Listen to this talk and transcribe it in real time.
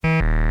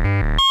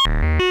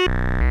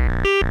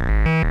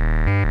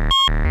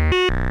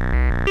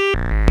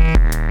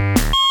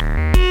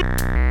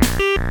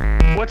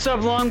What's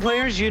up, long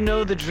players? You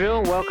know the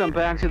drill. Welcome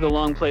back to the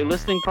Long Play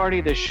Listening Party,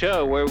 the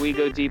show where we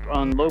go deep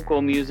on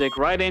local music,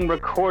 writing,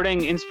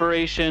 recording,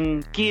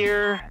 inspiration,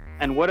 gear,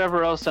 and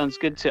whatever else sounds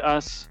good to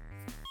us.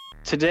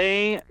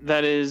 Today,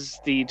 that is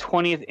the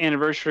 20th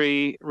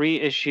anniversary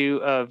reissue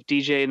of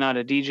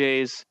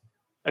DJNOTADJ's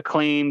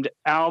acclaimed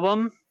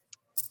album.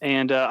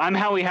 And I'm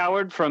Howie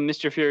Howard from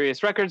Mr.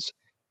 Furious Records,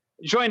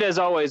 joined as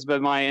always by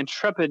my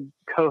intrepid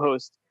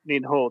co-host,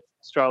 Nate Holt,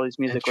 Strawley's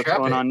Music. What's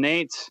going on,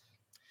 Nate?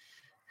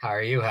 How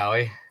are you,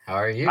 Howie? How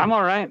are you? I'm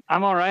all right.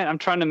 I'm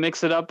trying to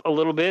mix it up a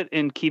little bit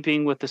in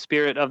keeping with the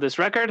spirit of this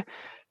record.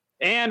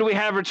 And we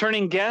have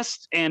returning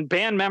guest and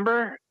band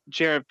member,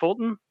 Jerett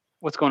Fulton.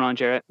 What's going on,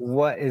 Jerett?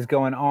 What is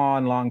going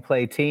on, Long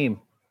Play team?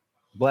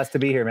 Blessed to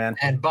be here, man.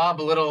 And Bob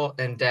Little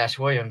and Dash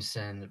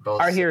Williamson both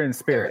are here in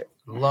spirit.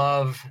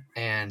 Love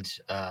and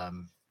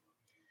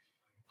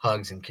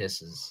hugs and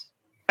kisses.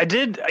 I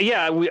did.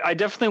 Yeah, I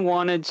definitely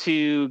wanted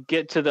to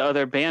get to the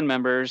other band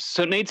members.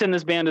 So Nate's in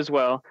this band as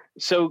well.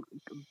 So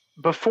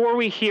before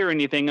we hear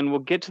anything, and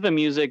we'll get to the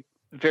music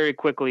very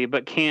quickly,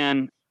 but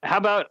how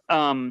about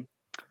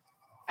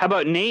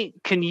Nate?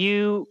 Can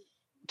you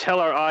tell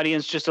our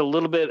audience just a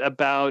little bit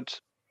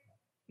about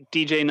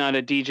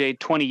DJNOTADJ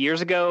 20 years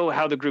ago,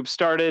 how the group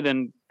started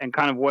and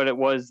kind of what it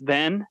was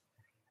then?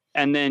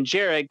 And then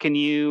Jerett, can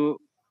you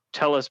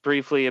tell us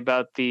briefly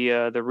about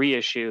the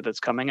reissue that's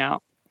coming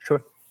out?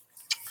 Sure.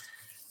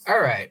 All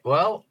right.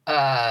 Well,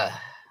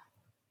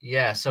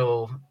 yeah,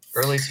 so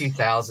early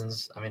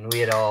 2000s. I mean, we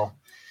had all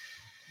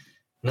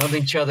known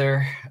each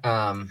other.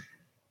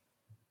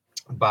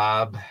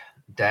 Bob,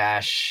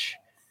 Dash,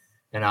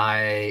 and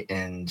I,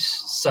 and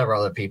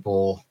several other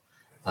people.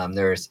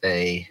 There's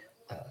a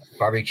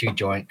barbecue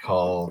joint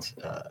called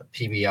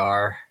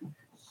PBR.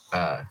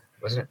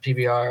 Wasn't it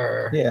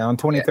PBR? Yeah, on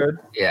 23rd.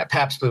 Yeah,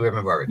 Pabst Blue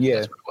Ribbon Barbecue. Yeah.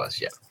 That's what it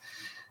was, yeah.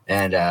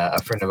 And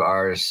a friend of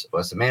ours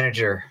was the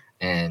manager,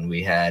 and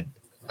we had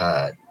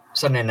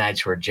Sunday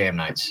nights were jam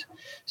nights.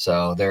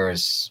 So there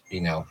was,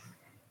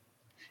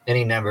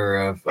 any number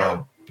of,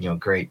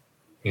 great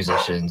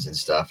musicians and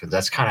stuff. And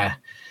that's kind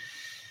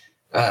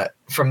of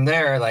from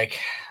there, like,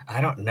 I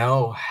don't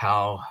know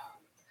how.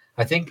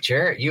 I think,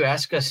 Jerett, you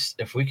asked us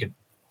if we could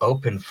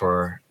open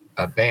for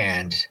a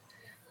band.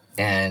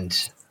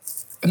 And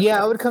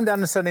yeah, I would come down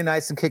to Sunday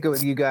nights and kick it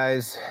with you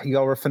guys.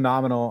 Y'all were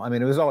phenomenal. I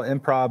mean, it was all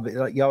improv.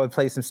 Like, y'all would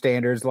play some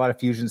standards, a lot of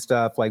fusion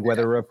stuff, like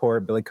Weather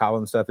Report, Billy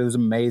Collins stuff. It was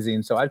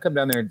amazing. So I'd come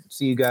down there and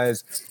see you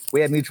guys. We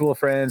had mutual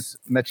friends,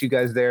 met you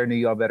guys there, knew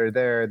y'all better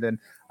there. Then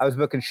I was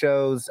booking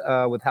shows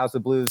with House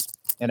of Blues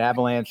and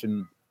Avalanche,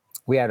 and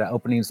we had an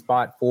opening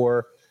spot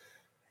for,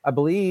 I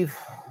believe,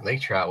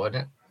 Lake Trout, wasn't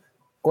it?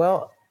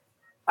 Well,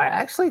 I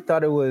actually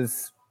thought it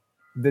was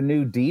the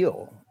New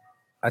Deal.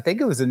 I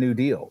think it was a New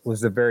Deal, was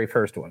the very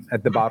first one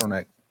at the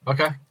Bottleneck.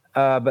 Okay.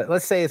 But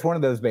let's say it's one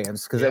of those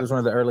bands because that was one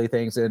of the early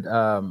things. And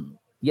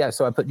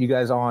so I put you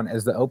guys on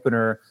as the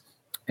opener,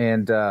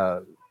 and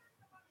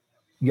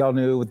y'all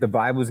knew what the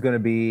vibe was going to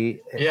be.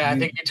 Yeah, I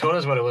think you told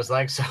us what it was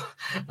like. So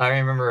I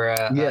remember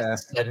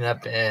setting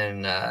up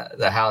in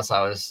the house I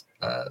was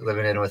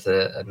living in with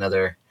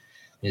another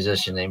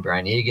musician named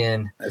Brian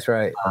Egan. That's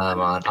right.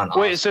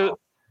 Wait,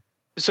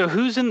 So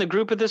who's in the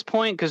group at this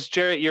point? Because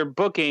Jerett, you're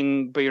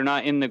booking, but you're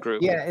not in the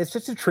group. Yeah, it's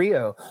just a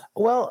trio.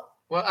 Well,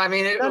 I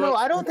mean, no,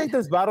 I don't think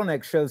those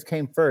Bottleneck shows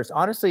came first.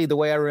 Honestly, the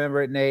way I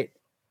remember it, Nate,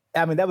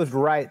 I mean, that was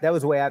right. That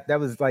was that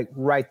was like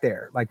right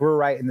there. Like we're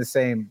right in the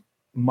same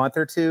month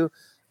or two.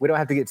 We don't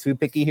have to get too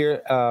picky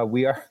here.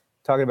 We are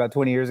talking about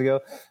 20 years ago,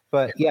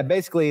 but yeah,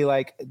 basically,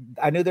 like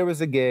I knew there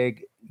was a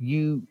gig.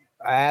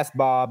 I asked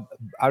Bob.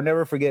 I'll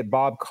never forget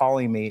Bob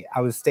calling me.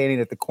 I was standing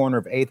at the corner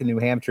of 8th and New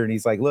Hampshire, and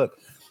he's like, "Look,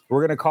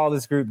 we're going to call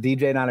this group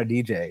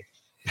DJNOTADJ."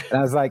 And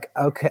I was like,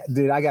 okay,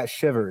 dude, I got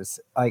shivers.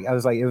 Like, I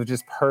was like, it was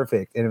just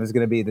perfect. And it was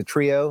going to be the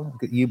trio,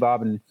 you,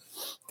 Bob, and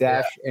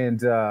Dash.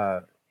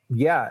 Yeah.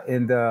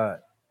 And,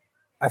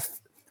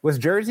 was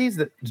Jerseys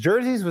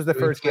was the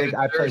first gig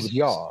I played with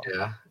y'all.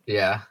 Yeah.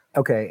 Yeah.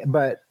 Okay.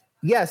 But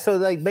yeah, so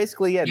like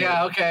basically, yeah.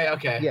 Yeah. Okay.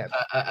 Yeah.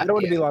 I don't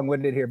want to be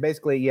long-winded here.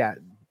 Basically, yeah.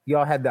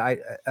 Y'all had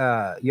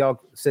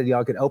y'all said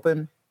y'all could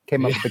open,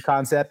 came up with the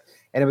concept.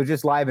 And it was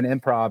just live and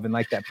improv. And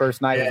like that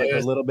first night, it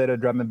was a little bit of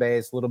drum and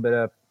bass, a little bit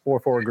of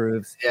 4/4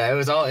 grooves. Yeah, it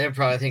was all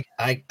improv. I think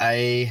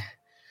I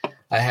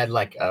had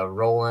like a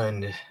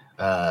Roland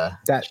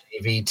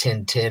JV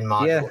 1010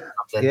 module. Yeah, or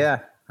something. Yeah,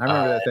 I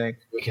remember that thing.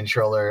 The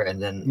controller,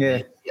 and then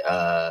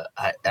I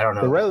don't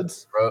know the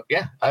Rhodes.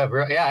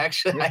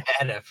 Actually, I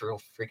had a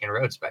real freaking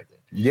Rhodes back then.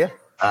 Yeah,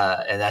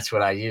 and that's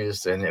what I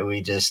used, and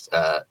we just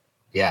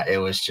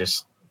it was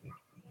just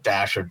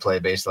Dash would play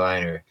bass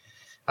line or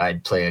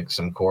I'd play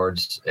some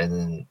chords, and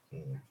then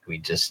we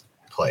just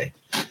play.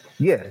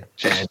 Yeah,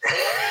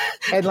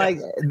 and like,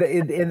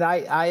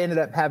 I ended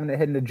up having a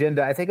hidden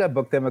agenda. I think I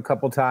booked them a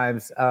couple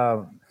times,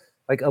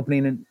 like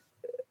opening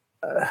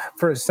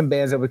for some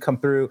bands that would come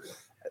through,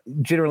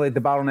 generally at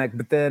the Bottleneck.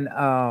 But then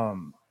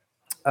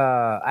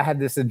I had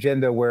this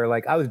agenda where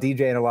like I was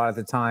DJing a lot at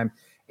the time,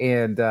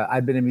 and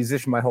I'd been a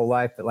musician my whole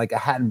life, but like I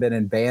hadn't been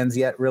in bands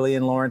yet, really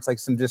in Lawrence, like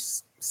some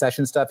just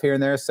session stuff here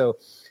and there. So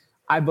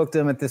I booked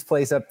him at this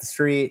place up the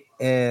street,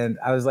 and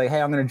I was like,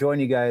 "Hey, I'm going to join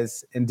you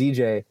guys and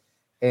DJ,"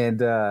 and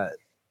that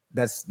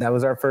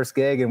was our first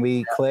gig, and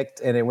we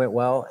clicked, and it went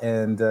well,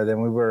 and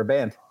then we were a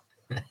band.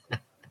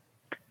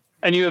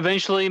 And you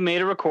eventually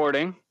made a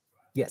recording.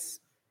 Yes.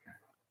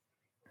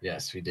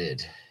 Yes, we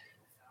did.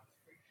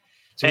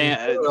 So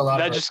and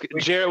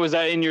Jerett, was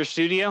that in your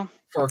studio?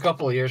 For a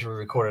couple of years, we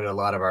recorded a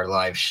lot of our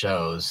live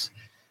shows,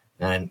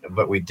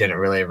 but we didn't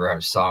really ever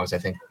have songs. I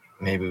think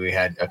maybe we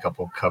had a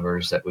couple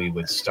covers that we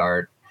would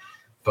start,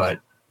 but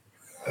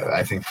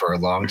I think for a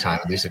long time,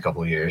 at least a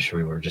couple of years,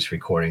 we were just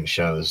recording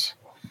shows.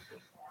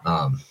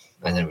 And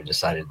then we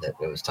decided that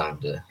it was time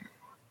to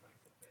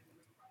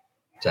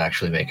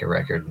actually make a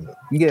record.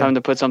 Yeah. Time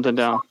to put something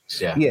down.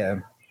 Yeah.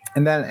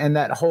 And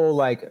that whole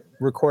like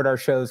record our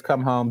shows,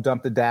 come home,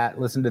 dump the DAT,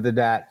 listen to the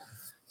DAT,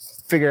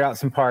 figure out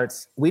some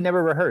parts. We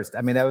never rehearsed.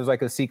 I mean, that was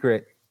like a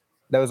secret.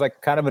 That was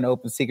like kind of an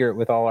open secret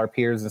with all our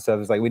peers and stuff. It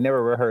was like we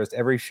never rehearsed.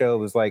 Every show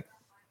was like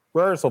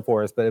rehearsal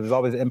for us, but it was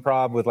always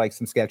improv with like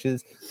some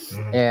sketches.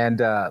 Mm-hmm. And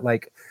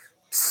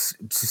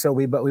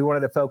but we wanted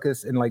to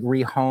focus and like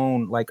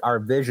rehone like our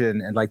vision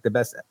and like the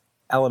best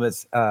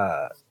elements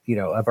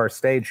of our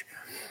stage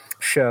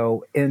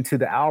show into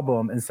the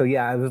album. And so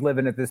I was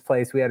living at this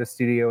place. We had a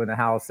studio in the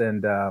house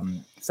and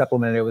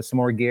supplemented it with some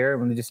more gear,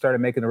 and we just started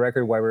making the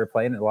record while we were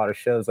playing a lot of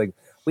shows. Like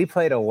we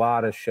played a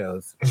lot of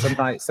shows,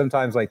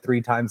 sometimes like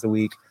 3 times a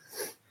week,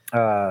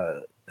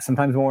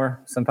 sometimes more,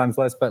 sometimes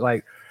less, but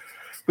like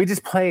we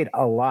just played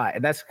a lot.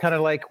 And that's kind of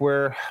like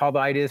where all the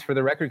ideas for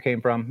the record came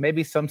from.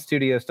 Maybe some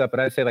studio stuff, but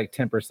I'd say like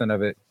 10%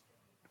 of it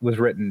was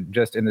written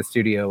just in the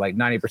studio. Like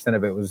 90%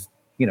 of it was,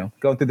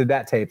 going through the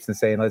DAT tapes and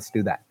saying, let's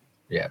do that.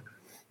 Yeah.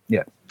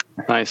 Yeah.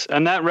 Nice.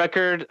 And that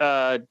record,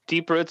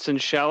 Deep Roots and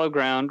Shallow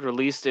Ground,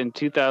 released in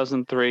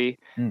 2003,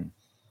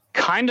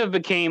 kind of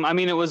became,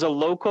 it was a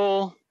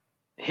local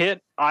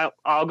hit,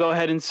 I'll go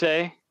ahead and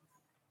say.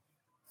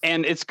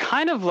 And it's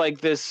kind of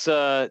like this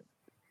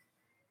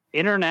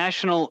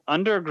international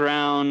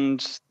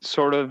underground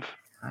sort of,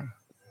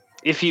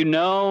 if you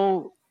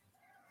know,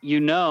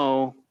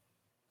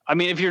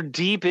 if you're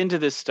deep into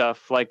this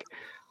stuff, like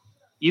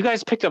you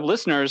guys picked up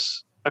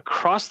listeners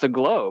across the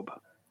globe,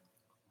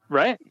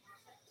 right?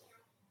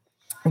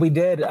 We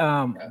did.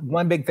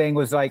 One big thing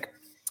was like,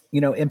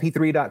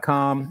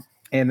 mp3.com,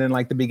 and then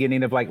like the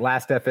beginning of like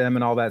Last FM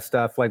and all that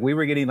stuff. Like we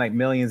were getting like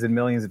millions and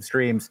millions of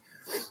streams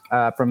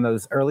from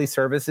those early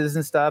services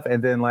and stuff.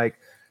 And then like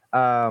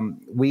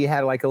we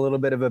had like a little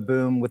bit of a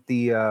boom with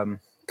the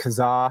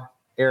Kazaa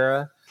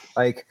era.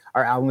 Like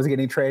our album was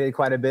getting traded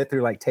quite a bit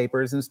through like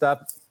tapers and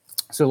stuff.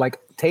 So like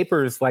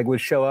tapers like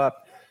would show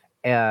up.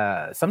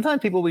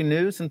 Sometimes people we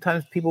knew,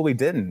 sometimes people we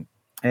didn't.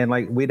 And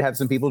like we'd have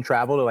some people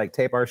travel to like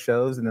tape our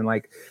shows, and then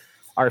like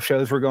our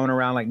shows were going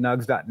around like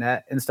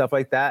nugs.net and stuff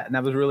like that. And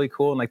that was really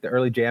cool in like the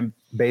early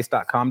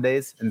jambase.com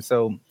days. And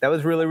so that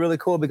was really, really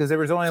cool because there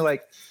was only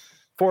like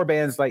 4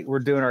 bands like were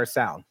doing our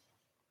sound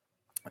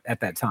at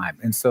that time.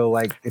 And so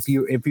like if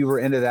you were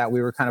into that,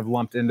 we were kind of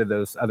lumped into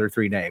those other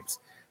 3 names.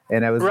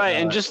 And that was right.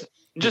 And just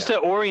to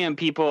orient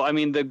people,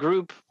 the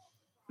group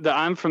that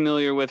I'm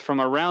familiar with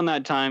from around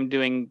that time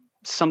doing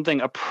something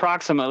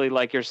approximately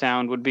like your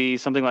sound would be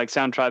something like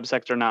Sound Tribe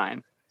Sector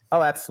 9.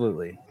 Oh,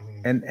 absolutely.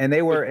 And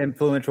they were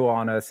influential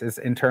on us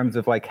in terms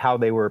of like how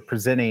they were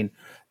presenting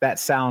that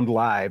sound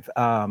live.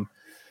 I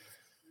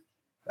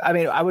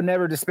would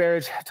never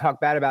talk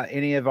bad about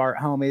any of our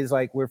homies.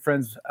 Like we're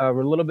friends,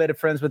 we're a little bit of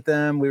friends with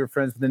them. We were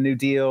friends with the New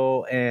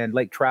Deal and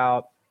Lake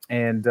Trout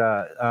and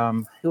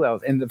who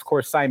else? And of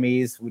course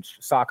Siamese, which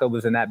Saka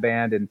was in that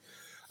band. And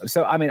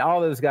so,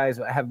 all those guys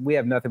we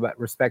have nothing but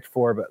respect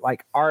for, but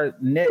like our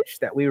niche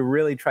that we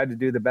really tried to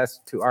do the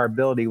best to our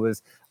ability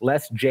was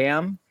less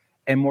jam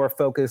and more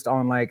focused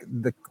on like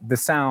the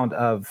sound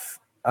of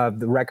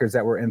the records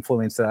that were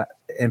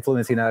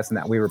influencing us and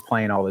that we were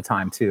playing all the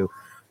time too.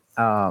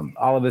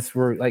 All of us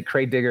were like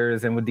crate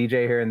diggers and would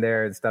DJ here and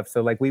there and stuff.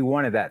 So like we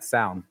wanted that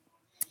sound.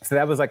 So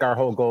that was like our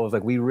whole goal, is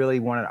like we really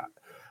wanted,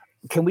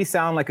 can we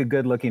sound like a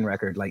good looking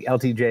record, like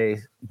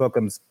LTJ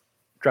Bookham's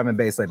drum and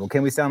bass label?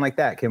 Can we sound like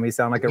that? Can we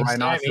sound like a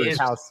Rhinoceros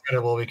House?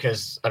 Incredible,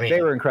 because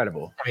they were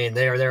incredible.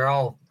 They're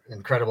all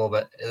incredible,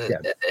 but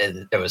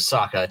and there was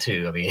Saka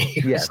too.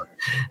 He was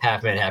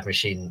half man, half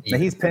machine. Now,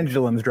 he's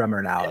Pendulum's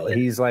drummer now.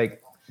 He's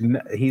like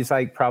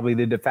probably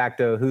the de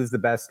facto. Who's the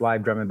best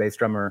live drum and bass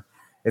drummer?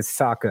 It's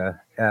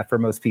Saka for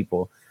most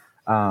people.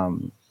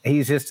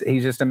 He's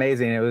just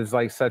amazing. It was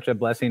like such a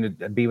blessing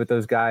to be with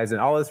those guys,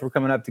 and all of us were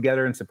coming up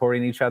together and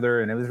supporting each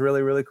other, and it was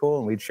really, really cool.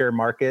 And we'd share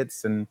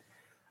markets and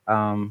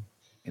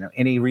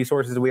any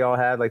resources we all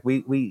had. Like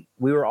we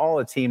were all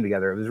a team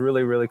together. It was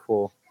really, really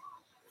cool.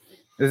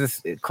 It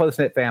was a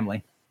close-knit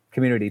family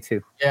community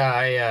too.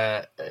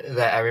 Yeah,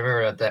 I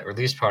remember at that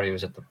release party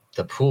was at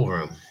the pool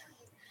room.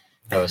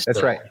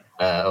 That's right.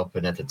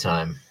 Open at the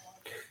time.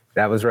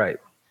 That was right.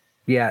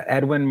 Yeah,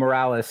 Edwin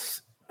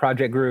Morales,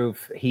 Project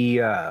Groove. He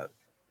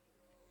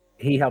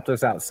helped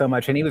us out so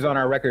much, and he was on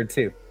our record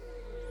too.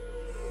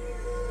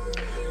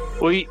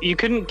 Well, you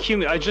couldn't cue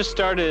me. I just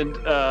started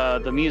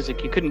the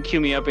music. You couldn't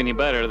cue me up any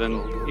better than,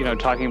 you know,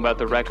 talking about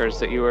the records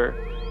that you were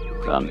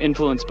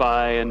influenced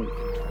by and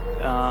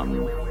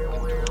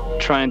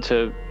trying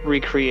to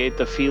recreate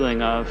the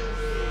feeling of.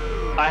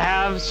 I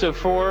have, so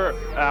for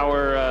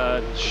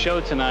our show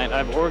tonight,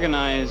 I've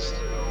organized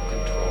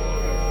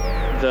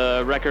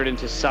the record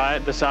into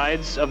the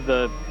sides of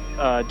the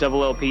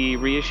double LP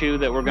reissue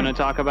that we're going to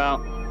talk about.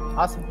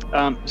 Awesome.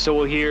 So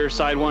we'll hear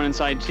side 1 and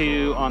side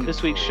 2 on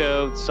this week's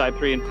show, side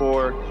 3 and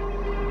 4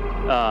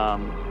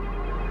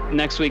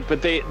 next week.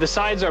 But the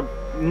sides are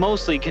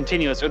mostly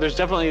continuous, or there's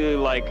definitely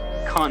like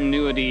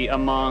continuity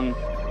among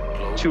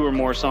 2 or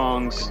more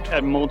songs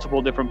at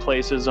multiple different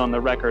places on the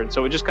record.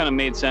 So it just kind of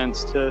made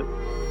sense to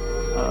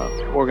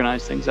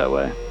organize things that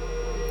way.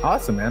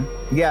 Awesome, man.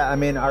 Yeah, I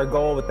mean, our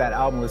goal with that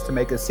album was to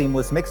make a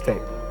seamless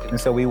mixtape. And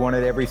so we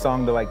wanted every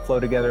song to like flow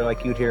together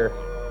like you'd hear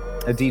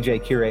a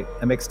DJ curate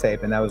a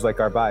mixtape, and that was like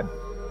our vibe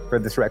for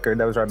this record.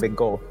 That was our big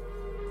goal.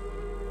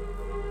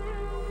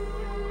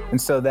 And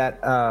so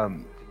that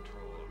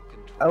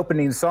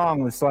opening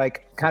song was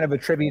like kind of a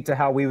tribute to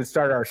how we would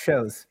start our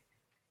shows.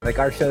 Like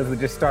our shows would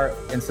just start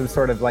in some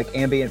sort of like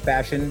ambient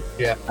fashion.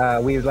 Yeah.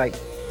 We would like,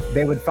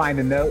 they would find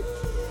a note,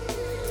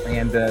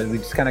 and we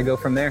just kind of go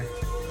from there.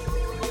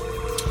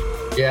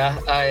 Yeah,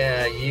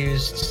 I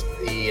used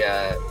the,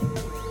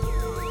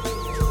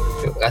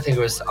 I think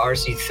it was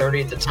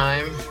RC30 at the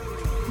time.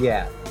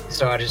 Yeah.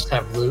 So I just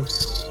have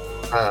loops,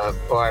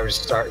 or I would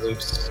start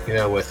loops, you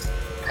know, with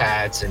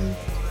pads and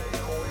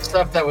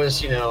stuff that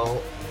was, you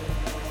know,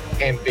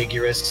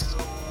 ambiguous,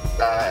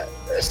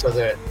 so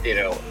that, you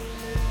know,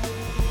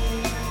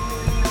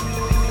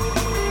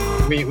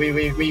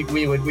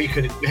 we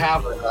could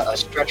have a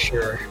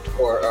structure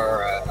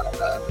or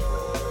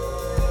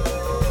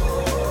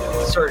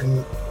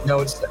certain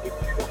notes that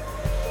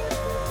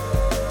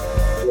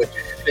would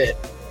fit,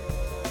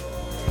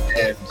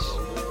 and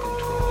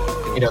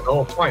you know, the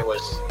whole point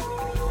was,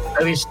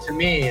 at least to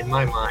me in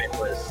my mind,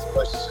 was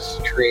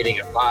just creating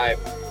a vibe,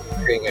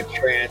 creating a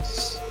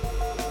trance,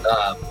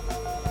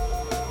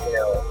 you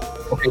know,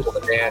 for people to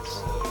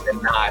dance and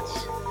not,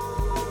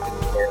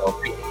 you know,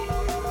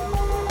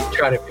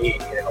 try to be,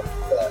 you know,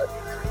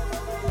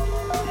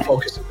 the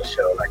focus of the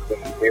show. Like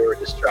we were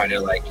just trying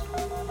to like,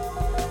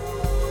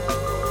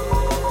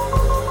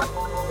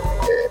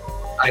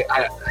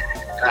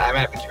 I'm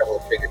having trouble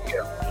figuring, you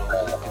know,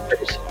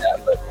 producing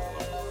that, but.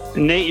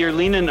 Nate, you're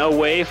leaning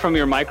away from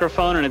your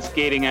microphone and it's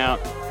gating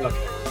out.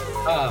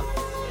 Okay.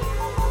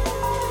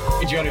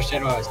 Did you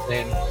understand what I was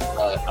saying?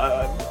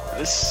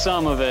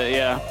 Some of it,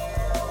 yeah.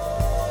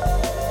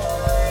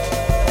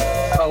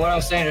 What I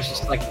was saying is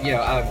just like, you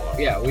know,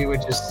 yeah, we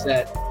would just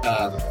set, you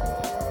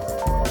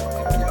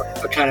know,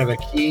 a kind of a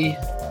key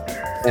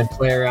and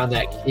play around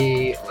that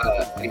key.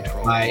 You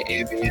know, my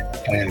ambient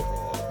kind of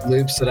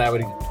loops that I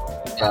would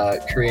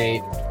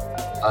create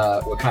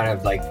were kind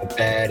of like the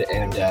bed,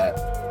 and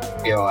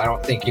you know, I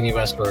don't think any of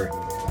us were,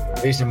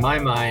 at least in my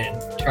mind,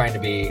 trying to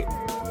be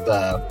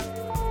the,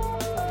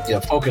 you know,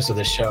 focus of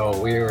the show.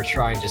 We were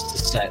trying just to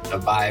set a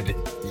vibe,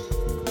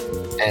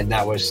 and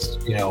that was,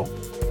 you know,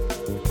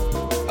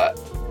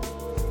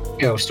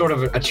 sort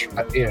of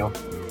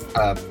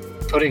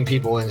putting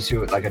people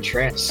into like a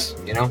trance,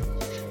 you know,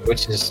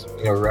 which is,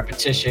 you know,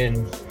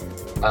 repetition.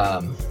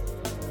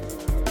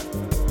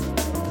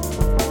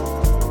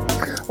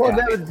 Well,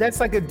 yeah. That's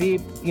like a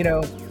deep, you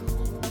know,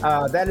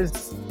 that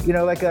is, you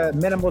know, like a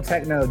minimal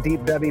techno,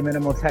 deep dubby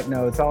minimal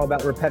techno. It's all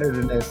about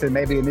repetitiveness, and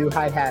maybe a new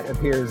hi-hat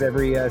appears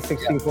every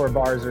 64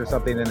 bars or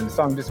something, and the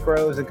song just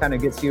grows and kind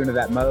of gets you into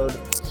that mode.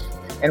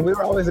 And we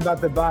were always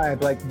about the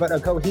vibe, like, but a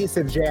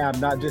cohesive jam,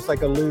 not just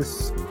like a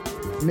loose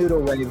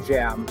noodle wave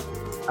jam.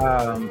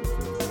 A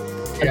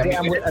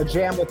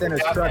jam within a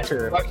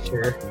structure.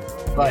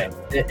 But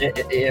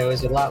it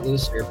was a lot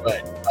looser,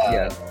 but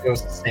it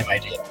was the same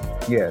idea.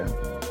 Yeah.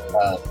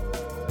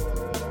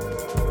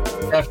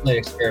 Definitely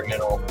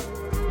experimental,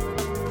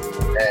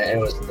 and it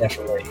was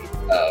definitely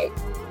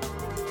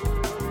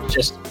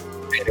just,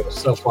 man, it was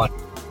so fun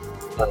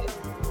to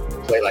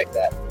play like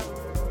that.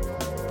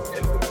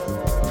 And,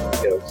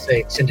 you know,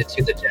 say send it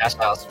to the jazz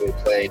house, we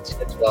played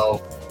 10 to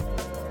 12,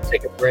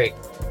 take a break,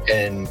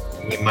 and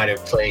we might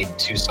have played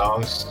 2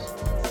 songs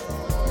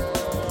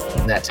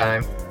in that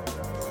time.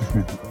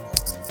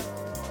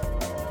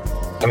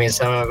 I mean,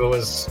 some of it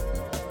was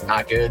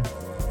not good.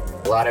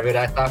 A lot of it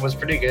I thought was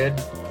pretty good.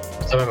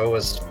 Some of it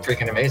was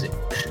freaking amazing.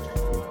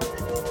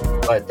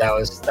 But that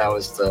was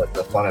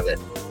the fun of it.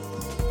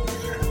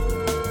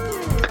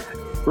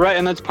 Right,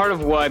 and that's part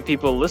of why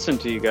people listen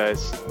to you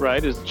guys,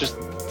 right? Is just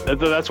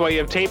that's why you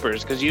have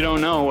tapers, because you don't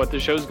know what the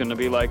show's going to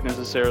be like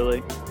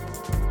necessarily.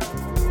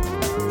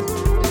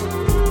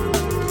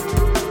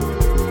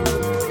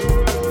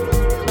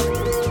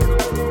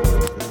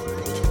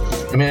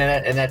 I mean,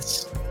 and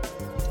that's,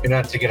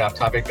 not to get off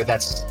topic, but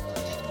that's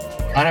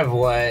kind of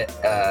what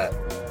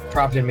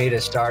prompted me to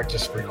start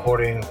just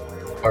recording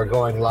or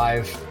going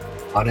live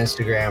on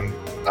Instagram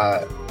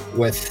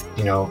with,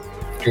 you know,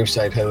 groups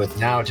I play with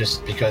now,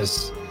 just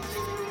because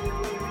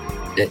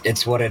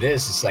it's what it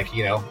is. It's like,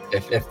 you know,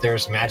 if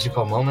there's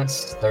magical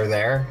moments, they're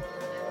there.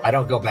 I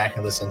don't go back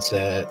and listen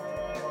to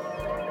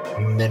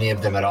many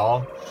of them at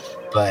all,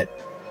 but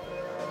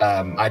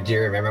I do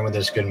remember when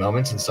there's good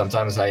moments, and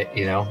sometimes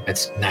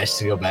it's nice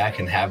to go back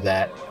and have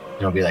that,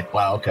 you know, be like,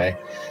 wow, okay.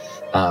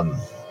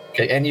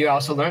 And you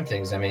also learn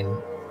things. I mean,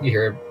 you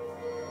hear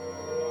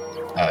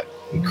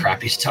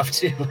crappy stuff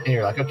too, and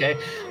you're like, okay,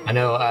 I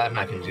know I'm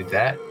not going to do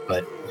that,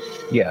 but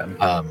yeah.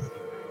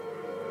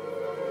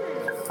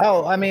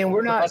 I mean,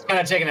 we're not. That's kind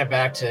of taking it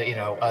back to, you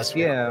know, us.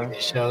 Yeah.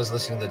 These shows,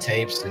 listening to the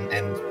tapes,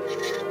 and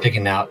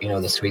picking out, you know,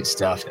 the sweet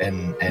stuff,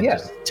 and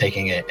just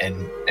taking it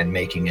and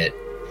making it,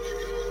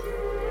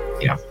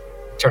 you know,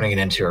 turning it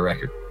into a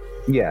record.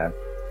 Yeah.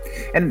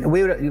 And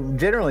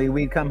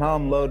we'd come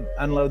home,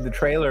 unload the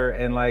trailer,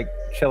 and like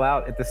chill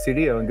out at the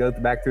studio and go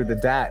back through the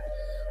DAT,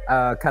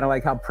 kind of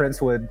like how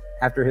Prince would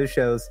after his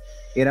shows,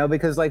 you know,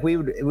 because like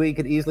we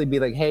could easily be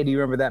like, hey, do you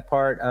remember that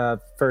part?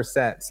 First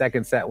set,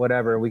 second set,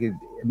 whatever. We could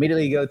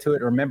immediately go to it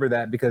and remember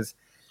that, because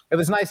it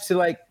was nice to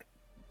like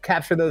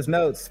capture those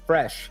notes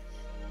fresh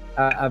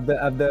of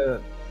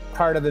the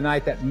part of the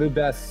night that moved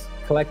us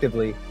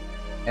collectively,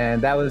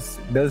 and those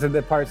are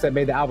the parts that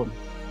made the album.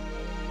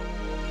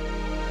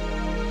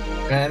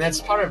 And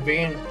that's part of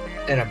being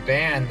in a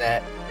band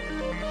that,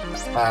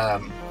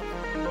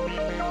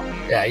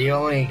 you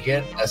only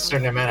get a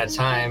certain amount of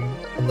time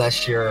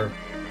unless you're,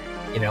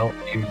 you know,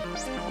 you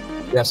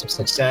have some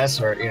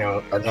success, or, you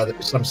know,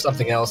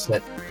 something else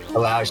that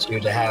allows you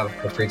to have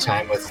the free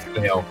time with,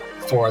 you know,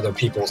 4 other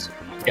people's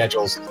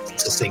schedules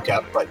to sync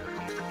up. But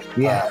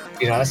you know,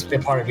 that's a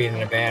big part of being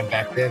in a band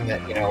back then,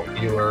 that, you know,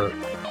 you were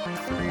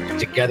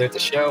together at the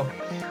show,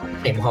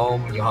 came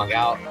home, you hung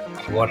out,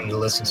 you wanted to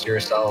listen to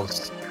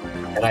yourselves.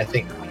 And I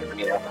think,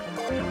 you know,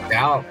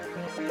 now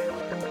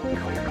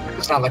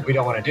it's not like we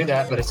don't want to do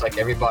that, but it's like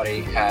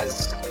everybody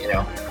has, you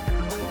know,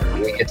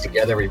 we get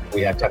together,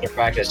 we have time to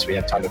practice, we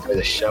have time to play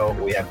the show,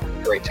 we have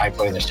a great time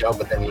playing the show,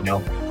 but then, you know,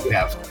 you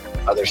have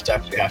other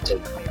stuff you have to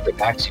get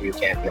back to. You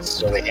can't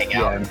necessarily hang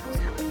out,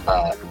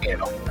 you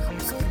know,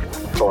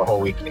 for a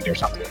whole weekend or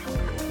something.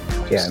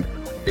 Just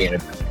being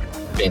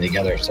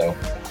together. So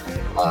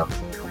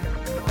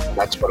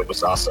that's what it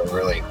was also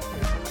really,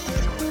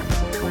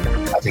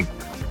 I think,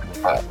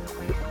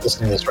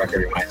 listening to this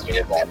record reminds me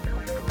of that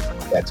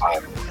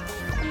time.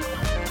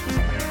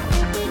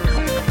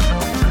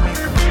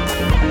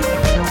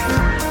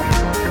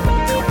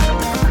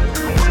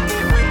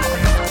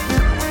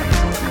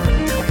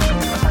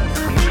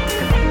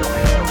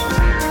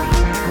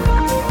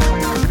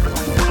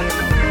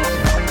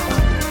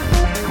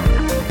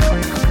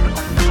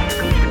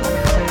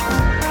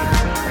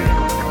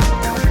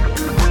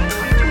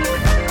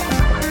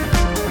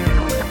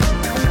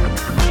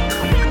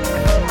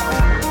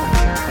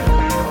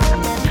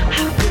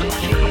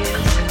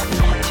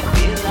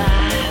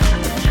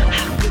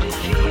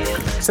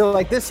 So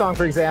like this song,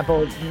 for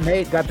example,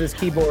 Nate got this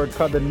keyboard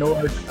called the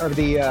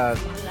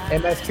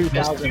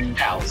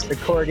MS-2000, the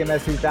Korg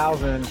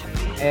MS-2000,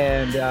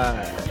 and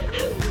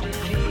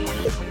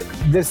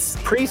this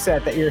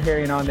preset that you're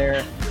hearing on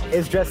there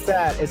is just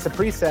that. It's a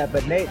preset,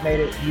 but Nate made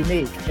it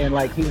unique, and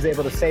like he was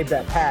able to save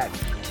that patch.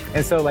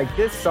 And so like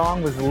this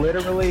song was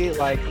literally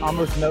like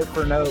almost note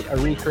for note a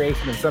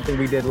recreation of something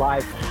we did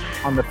live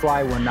on the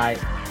fly one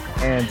night,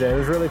 and it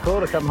was really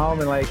cool to come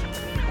home and like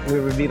we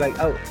would be like,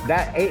 oh,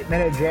 that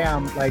 8-minute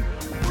jam, like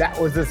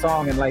that was the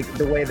song, and like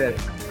the way that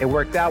it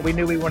worked out. We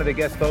knew we wanted a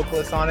guest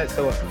vocalist on it,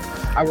 so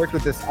I worked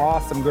with this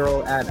awesome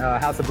girl at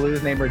House of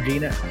Blues named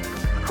Regina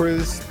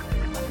Cruz,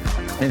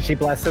 and she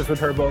blessed us with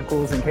her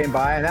vocals and came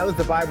by, and that was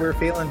the vibe we were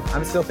feeling.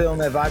 I'm still feeling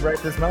that vibe right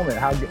this moment.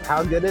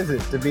 How good is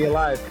it to be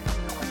alive?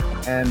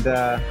 And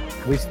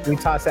we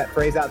tossed that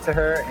phrase out to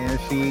her, and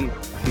she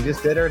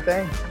just did her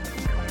thing.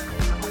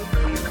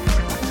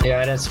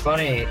 Yeah, and it's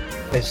funny.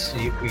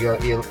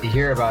 You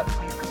hear about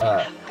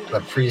the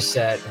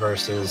preset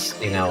versus,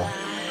 you know,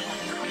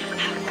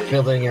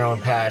 building your own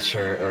patch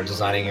or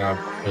designing your own,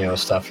 you know,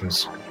 stuff from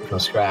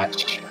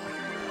scratch,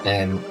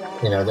 and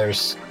you know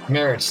there's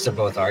merits to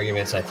both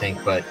arguments, I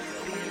think, but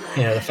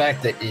you know the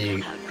fact that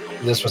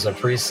this was a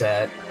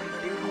preset,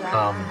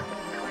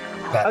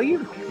 that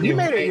you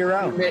made it your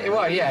own.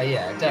 Well,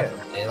 yeah,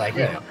 definitely, like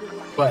you know,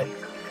 but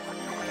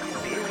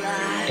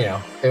you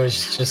know it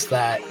was just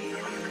that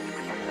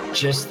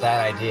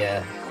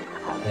idea,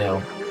 you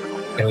know,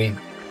 and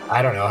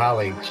I don't know how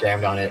we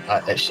jammed on it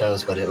at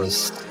shows, but it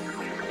was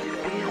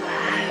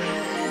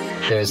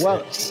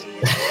well,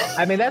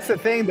 I mean, that's the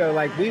thing though,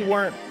 like we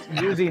weren't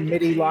using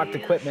MIDI locked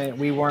equipment.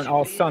 We weren't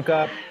all sunk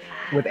up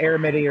with Air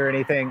MIDI or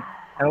anything.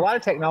 And a lot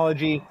of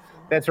technology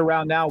that's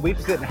around now, we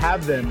just didn't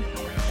have them.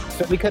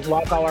 So we couldn't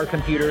lock all our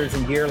computers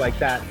and gear like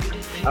that,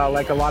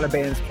 like a lot of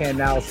bands can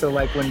now. So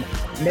like when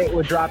Nate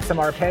would drop some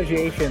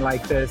arpeggiation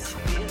like this,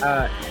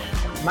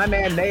 my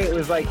man Nate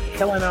was like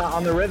killing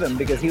on the rhythm,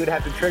 because he would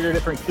have to trigger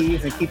different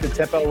keys and keep the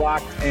tempo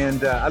locked,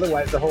 and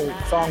otherwise the whole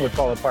song would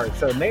fall apart.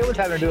 So Nate was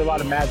having to do a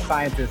lot of mad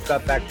science and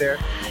stuff back there.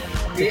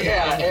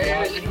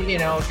 Yeah, you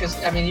know, because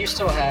I mean, you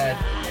still had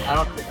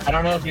I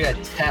don't know if you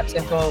had tap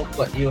tempo,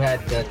 but you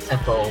had the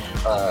tempo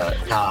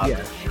knob.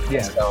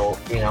 Yeah. So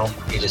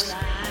you just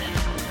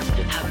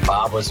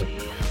Bob was a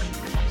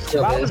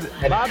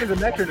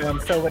metronome.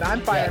 So when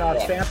I'm firing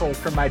off samples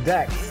from my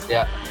decks,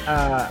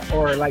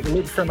 or like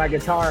loops from my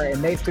guitar,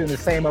 and Nate's doing the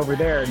same over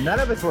there, none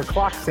of us were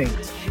clock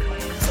synced.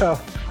 So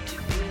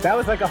that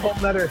was like a whole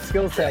nother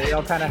skill set we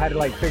all kind of had to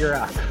like figure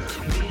out.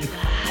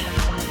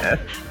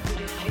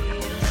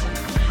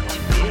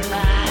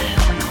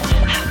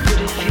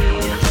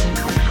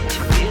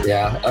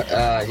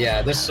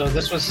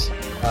 This was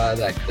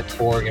like the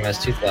Korg MS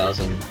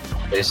 2000,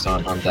 based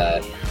on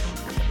that.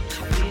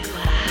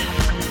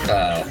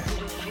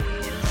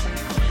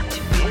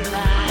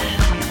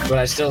 But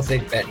I still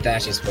think that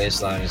Dash's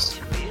bass line is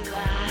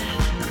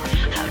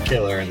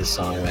killer in the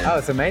song, man. Oh,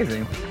 it's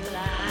amazing.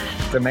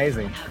 It's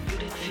amazing.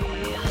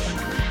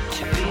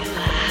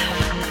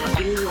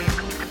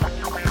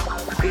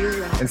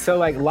 And so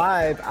like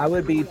live, I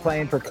would be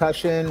playing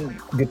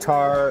percussion,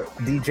 guitar,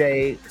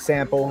 DJ,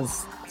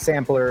 samples,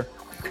 sampler,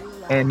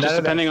 and just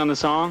depending on the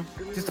song.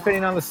 Just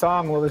depending on the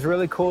song. What was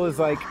really cool is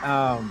like,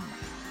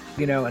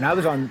 and I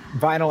was on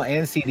vinyl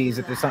and CDs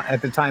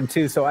at the time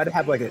too. So I'd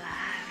have like a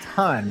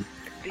ton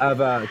of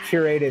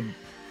curated,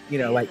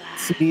 like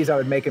CDs I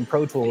would make in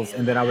Pro Tools,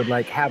 and then I would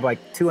like have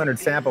like 200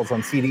 samples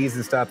on CDs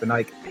and stuff, and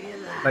like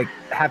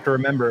have to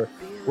remember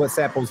what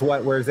samples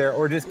where's there,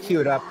 or just cue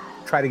it up,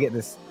 try to get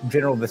this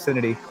general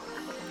vicinity.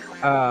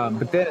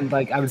 But then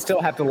like I would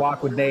still have to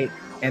lock with Nate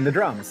and the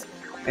drums.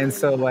 And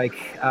so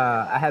like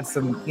I had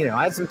some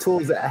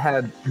tools that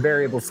had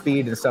variable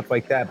speed and stuff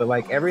like that, but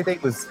like everything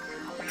was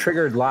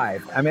triggered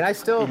live. I mean, I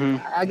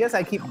guess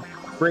I keep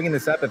bringing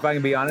this up, if I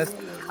can be honest.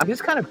 I'm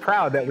just kind of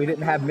proud that we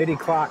didn't have MIDI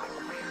clock,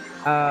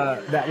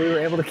 that we were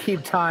able to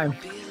keep time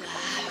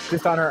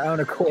just on our own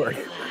accord.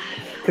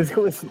 Because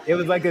it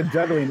was like a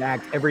juggling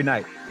act every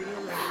night.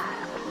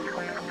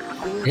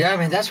 Yeah, I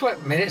mean, that's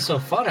what made it so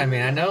fun. I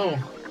mean, I know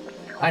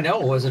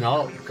it wasn't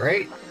all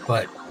great,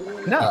 but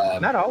no,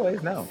 not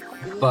always, no.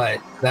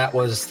 But that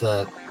was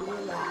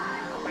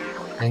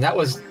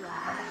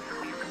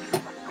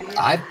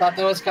I thought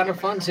that was kind of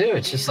fun too.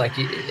 It's just like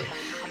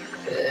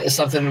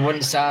something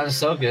wouldn't sound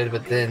so good,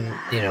 but then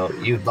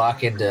you'd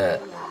lock into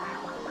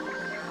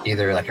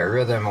either like a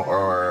rhythm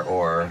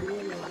or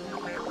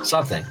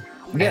something,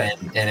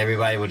 and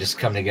everybody would just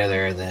come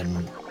together, and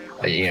then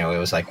it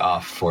was like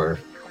off for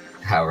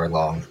however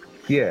long.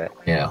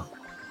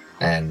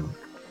 And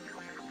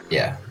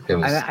it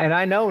was. And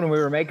I know when we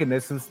were making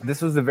this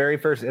was the very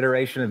first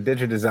iteration of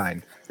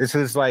DigiDesign. This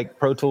was like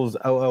Pro Tools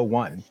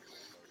 001,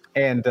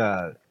 and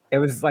it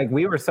was like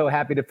we were so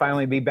happy to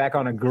finally be back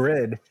on a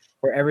grid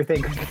where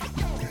everything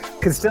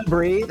could still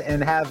breathe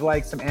and have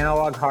like some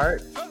analog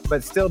heart,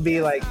 but still be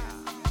like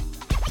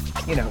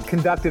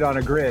conducted on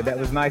a grid. That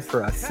was nice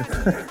for us.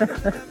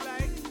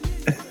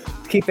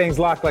 Keep things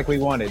locked like we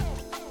wanted.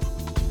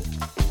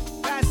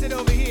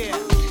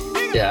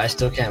 Yeah, I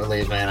still can't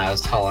believe, man, I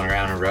was hauling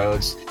around on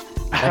roads.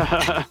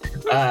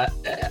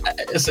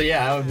 So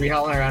yeah, I would be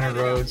hauling around on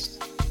roads,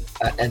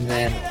 and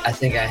then I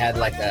think I had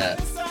like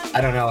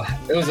I don't know,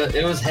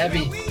 it was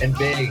heavy and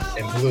big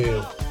and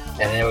blue,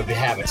 and it would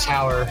have a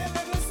tower,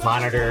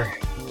 monitor,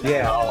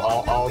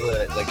 all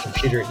the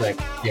computer, like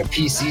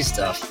PC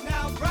stuff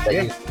that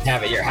you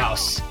have at your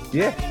house.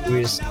 Yeah,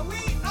 we just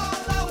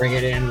bring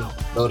it in,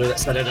 load it,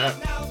 set it up.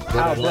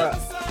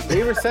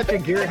 We were such a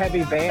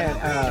gear-heavy band.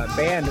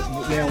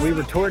 We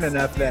were touring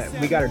enough that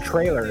we got a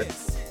trailer,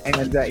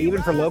 and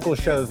even for local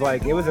shows,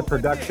 like it was a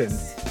production.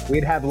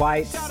 We'd have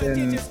lights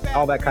and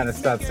all that kind of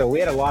stuff, so we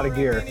had a lot of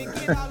gear.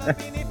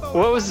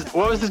 What was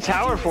the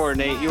tower for,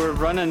 Nate? You were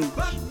running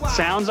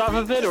sounds off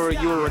of it, or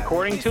you were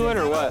recording to it,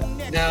 or what?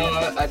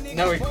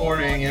 No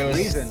recording. It was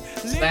Reason.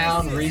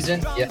 Sound,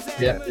 Reason.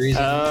 Yep,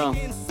 Reason. Oh.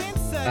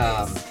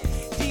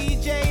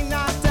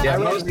 I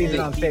wrote Reason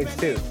on stage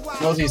too.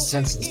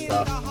 Multi-sense and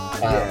stuff.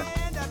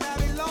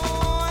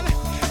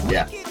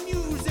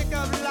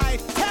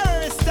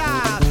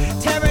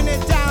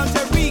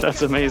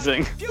 That's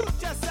amazing.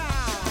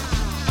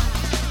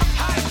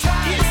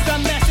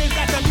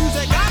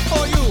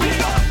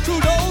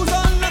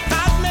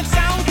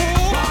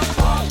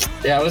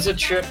 Yeah, it was a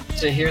trip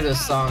to hear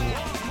this song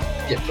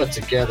get put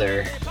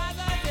together,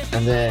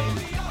 and then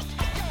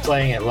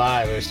playing it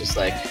live. It was just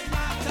like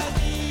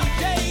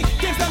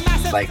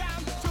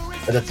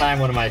at the time,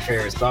 one of my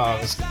favorite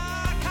songs.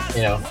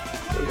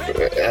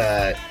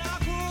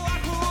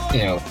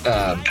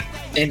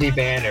 Indie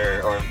band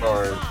or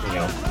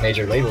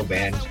major label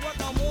band,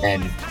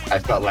 and I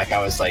felt like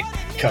I was like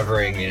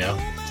covering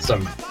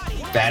some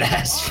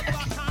badass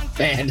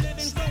band.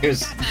 It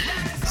was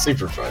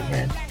super fun,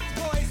 man.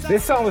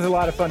 This song was a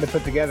lot of fun to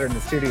put together in the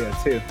studio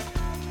too,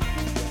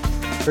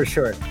 for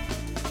sure.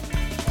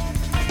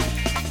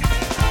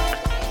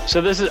 So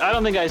this is, I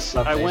don't think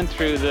I went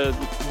through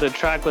the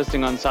track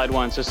listing on side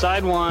one. So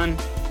side one,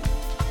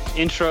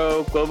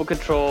 intro, Global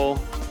Control,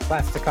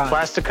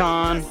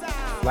 Plasticon,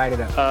 Light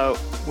It Up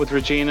with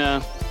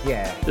Regina.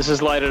 Yeah. This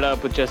is Light It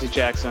Up with Jesse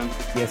Jackson.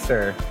 Yes,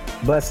 sir.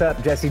 Bless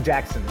up, Jesse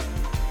Jackson.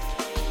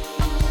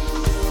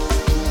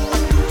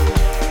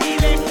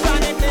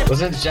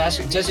 Was it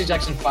Jesse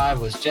Jackson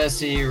 5? Was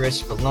Jesse,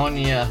 Rich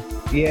Bologna?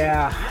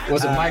 Yeah.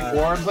 Was it Mike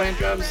Warren playing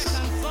drums?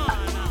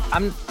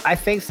 I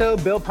think so.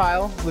 Bill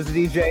Pyle was a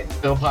DJ.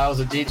 Bill Pyle was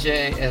a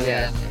DJ, and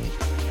then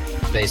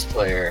bass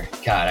player.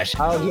 God, I should.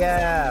 Oh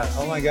yeah!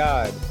 Oh my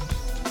God,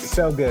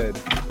 so good.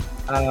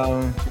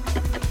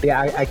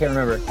 Yeah, I can't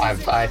remember.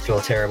 I feel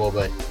terrible,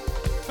 but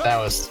that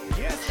was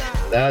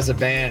a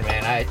band,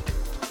 man.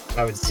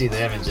 I would see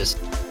them and just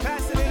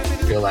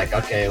feel like,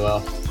 okay,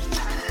 well,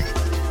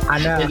 I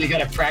know they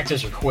gotta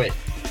practice or quit.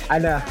 I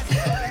know.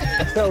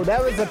 So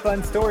that was a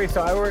fun story.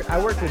 So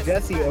I worked with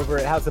Jesse over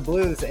at House of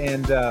Blues,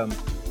 and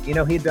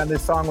he'd done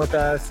this song with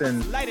us,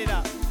 and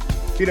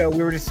we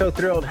were just so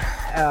thrilled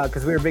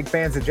because we were big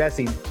fans of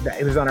Jesse.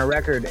 It was on our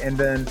record, and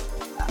then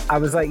I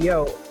was like,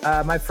 yo,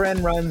 my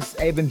friend runs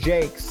Abe and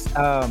Jake's.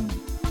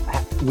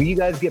 Will you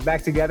guys get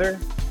back together?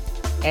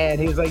 And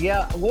he was like,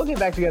 yeah, we'll get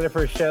back together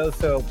for a show.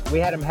 So we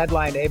had him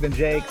headline Abe and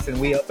Jake's, and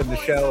we opened the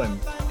show, and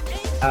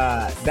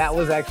that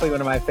was actually one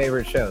of my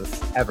favorite shows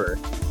ever.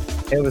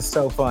 It was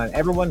so fun.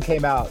 Everyone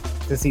came out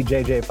to see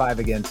JJ5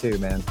 again too,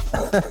 man.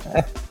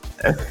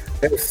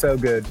 It was so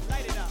good.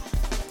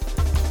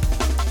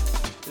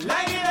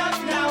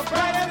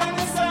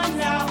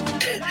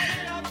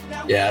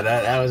 Yeah,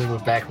 that was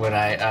back when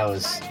I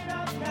was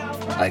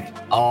like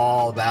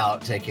all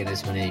about taking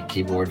as many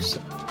keyboards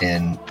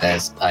in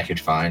as I could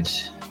find.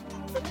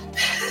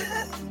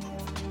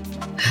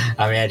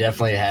 I mean, I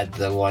definitely had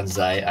the ones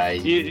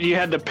You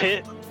had the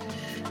pit?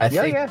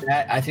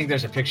 I think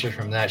there's a picture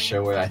from that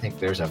show where I think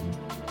there's a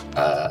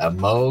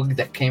Moog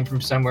that came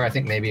from somewhere. I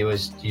think maybe it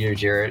was you,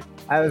 Jerett.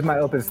 That was my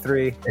Opus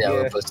 3. Yeah,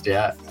 Opus,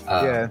 yeah.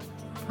 Yeah.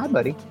 Hi,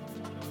 buddy.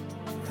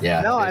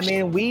 Yeah. No, I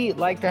mean, we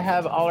like to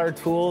have all our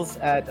tools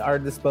at our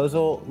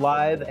disposal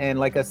live, and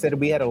like I said,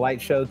 we had a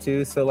light show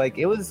too. So like,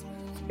 it was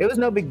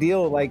no big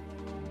deal. Like,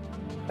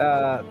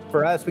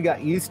 for us, we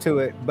got used to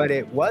it, but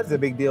it was a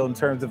big deal in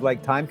terms of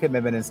like time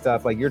commitment and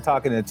stuff. Like, you're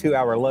talking a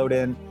 2-hour load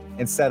in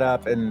and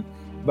setup,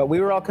 but we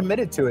were all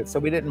committed to it, so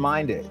we didn't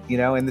mind it,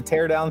 and the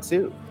tear down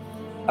too.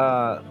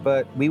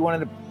 But we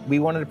wanted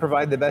to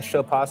provide the best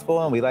show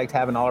possible, and we liked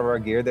having all of our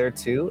gear there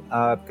too,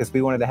 because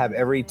we wanted to have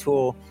every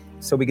tool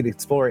so we could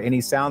explore any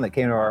sound that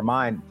came to our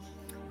mind.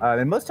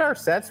 And most of our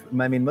sets,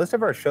 most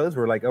of our shows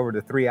were like over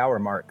the 3-hour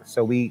mark.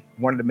 So we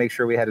wanted to make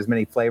sure we had as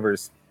many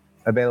flavors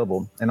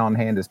available and on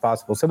hand as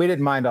possible. So we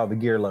didn't mind all the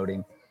gear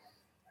loading.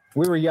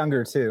 We were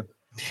younger too.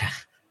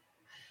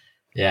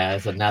 Yeah.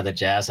 So now the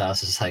Jazz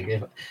House is like,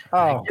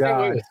 oh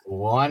God, with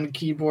one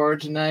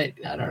keyboard tonight.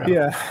 I don't know.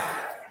 Yeah.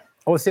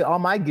 Well, see, all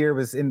my gear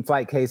was in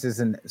flight cases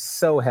and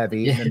so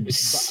heavy, and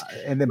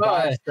then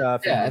body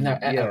stuff. Yeah, and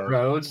the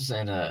Rhodes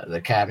and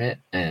the cabinet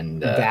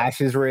and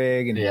Dash's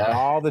rig and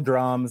all the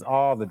drums.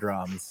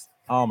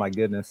 Oh my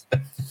goodness.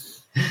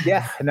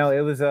 Yeah, no,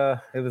 it was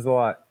a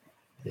lot.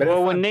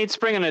 But when Nate's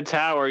bringing a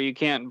tower, you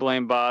can't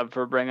blame Bob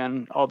for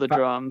bringing all the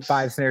drums.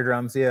 5 snare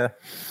drums, yeah.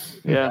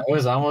 It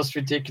was almost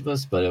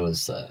ridiculous, but it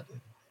was.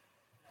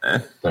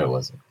 But it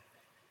wasn't.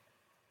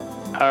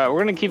 All right, we're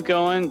gonna keep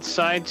going.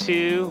 Side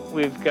 2,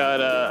 we've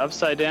got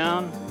Upside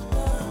Down,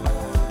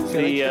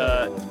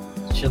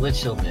 Chill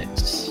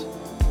mix,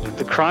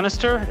 the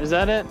Chronister, is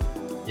that it?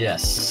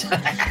 Yes.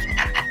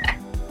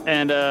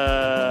 And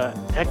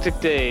Hectic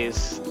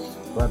Days.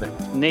 Love it.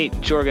 Nate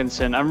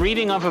Jorgensen. I'm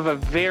reading off of a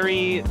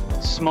very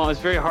small. It's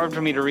very hard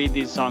for me to read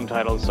these song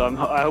titles, so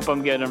I hope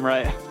I'm getting them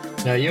right.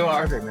 No, you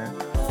are, perfect, man.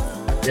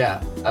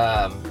 Yeah.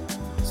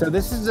 So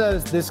this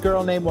is this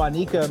girl named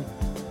Juanica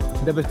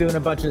that was doing a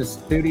bunch of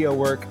studio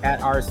work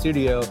at our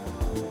studio,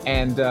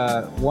 and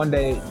one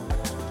day,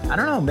 I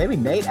don't know, maybe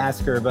Nate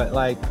asked her, but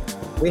like,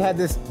 we had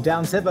this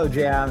down tempo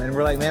jam, and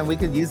we're like, man, we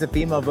could use a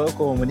female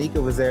vocal, and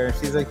Juanica was there, and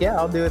she's like, yeah,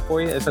 I'll do it for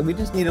you. So we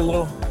just need a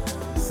little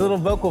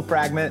vocal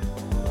fragment,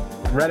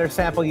 rather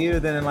sample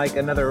you than in like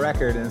another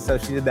record, and so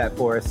she did that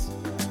for us,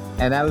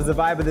 and that was the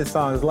vibe of this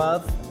song, is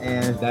love,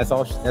 and that's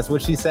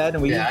what she said,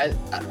 and we. Yeah,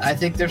 I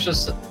think there's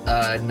just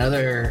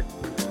another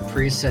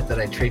preset that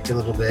I tweaked a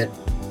little bit.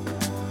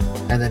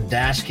 And then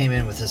Dash came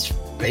in with his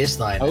bass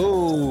line.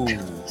 Oh,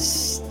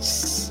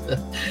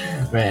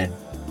 man.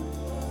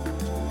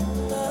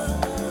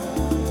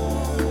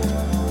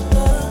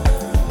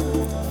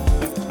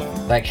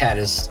 That cat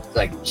is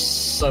like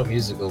so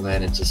musical,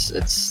 man.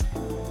 It's.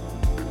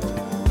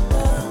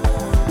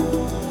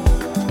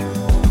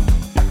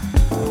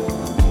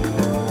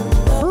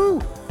 Woo!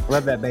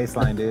 Love that bass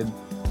line, dude.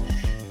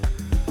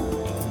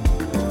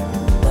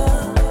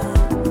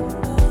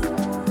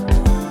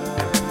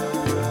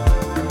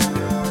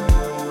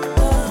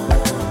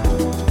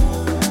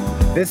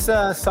 This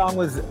song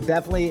was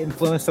definitely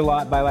influenced a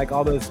lot by like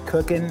all those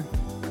cooking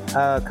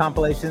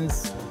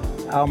compilations.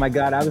 Oh my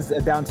God, I was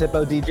a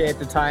down-tempo DJ at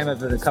the time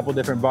of a couple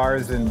different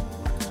bars, and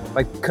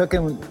like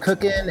cooking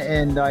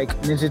and like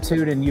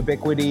Ninjitude and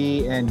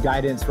Ubiquity and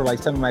Guidance were like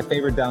some of my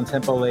favorite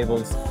down-tempo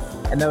labels.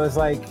 And there was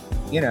like,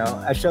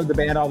 I showed the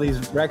band all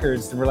these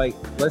records, and we're like,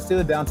 let's do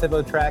a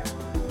down-tempo track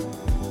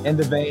in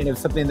the vein of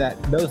something that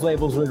those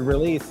labels would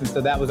release. And so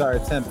that was our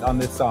attempt on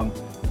this song.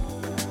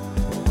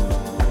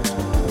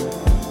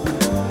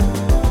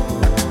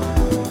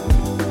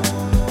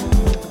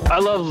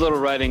 love little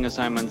writing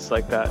assignments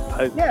like that.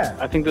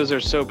 I think those are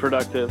so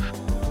productive.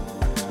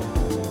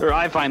 Or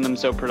I find them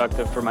so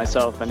productive for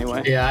myself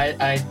anyway. Yeah,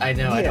 I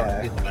know. I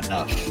don't do them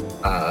enough.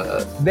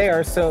 They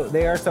are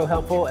so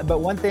helpful. But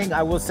one thing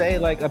I will say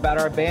like about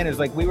our band is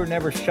like we were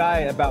never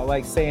shy about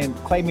like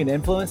claiming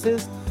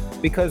influences,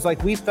 because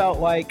like we felt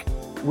like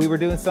we were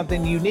doing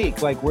something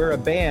unique. Like we're a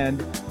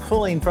band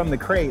pulling from the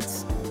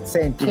crates,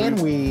 saying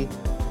can we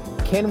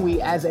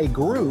as a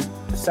group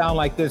sound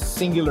like this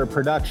singular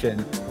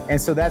production? And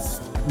so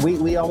that's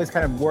we always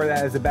kind of wore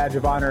that as a badge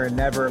of honor, and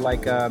never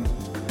like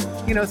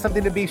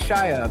something to be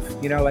shy of,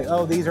 like,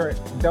 oh,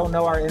 don't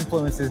know our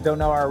influences, don't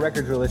know our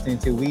records we're listening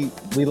to. We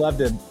love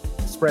to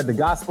spread the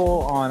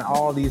gospel on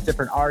all these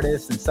different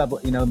artists and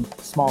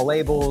small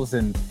labels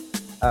and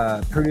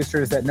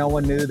producers that no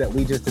one knew that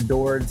we just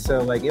adored.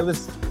 So like it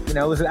was an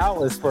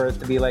outlet for us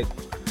to be like,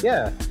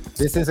 yeah,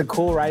 this is a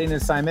cool writing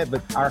assignment,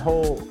 but our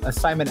whole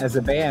assignment as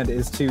a band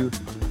is to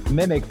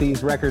mimic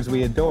these records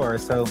we adore.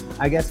 So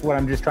I guess what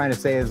I'm just trying to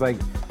say is like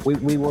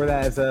we wore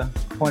that as a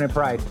point of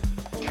pride.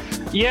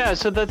 Yeah,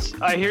 so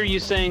I hear you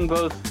saying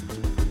both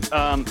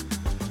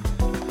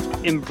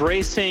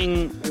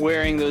embracing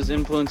wearing those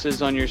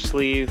influences on your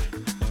sleeve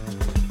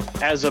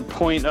as a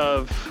point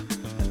of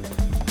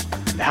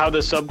how the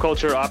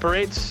subculture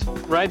operates,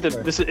 right?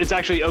 Sure. It's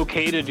actually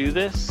okay to do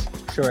this.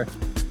 Sure.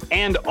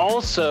 And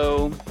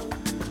also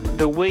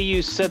the way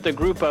you set the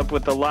group up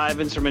with the live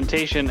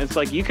instrumentation, it's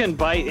like you can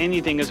bite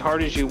anything as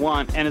hard as you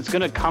want and it's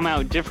going to come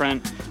out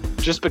different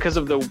just because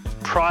of the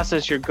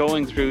process you're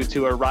going through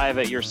to arrive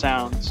at your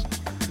sounds.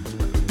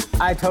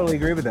 I totally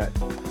agree with that.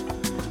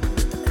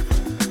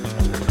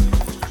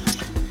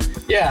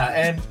 Yeah,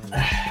 and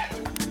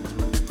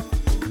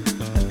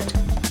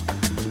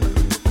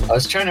I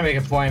was trying to make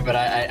a point, but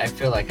I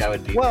feel like I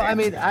would be. Well, I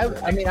mean,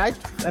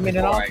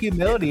 in all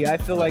humility, I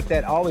feel like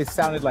that always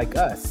sounded like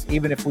us,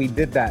 even if we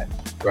did that,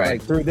 right?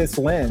 Like through this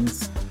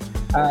lens.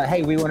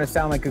 Hey, we want to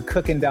sound like a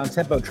cooking down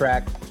tempo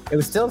track. It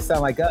would still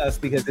sound like us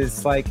because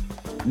it's like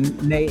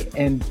Nate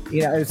and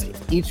it's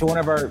each one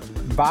of our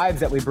vibes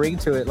that we bring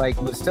to it, like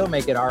would still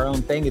make it our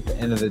own thing at the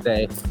end of the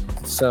day.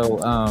 So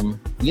I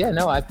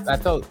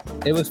felt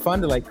it was fun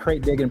to like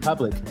crate dig in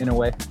public in a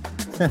way.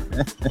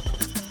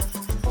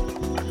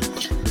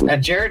 Now,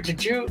 Jerett,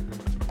 did you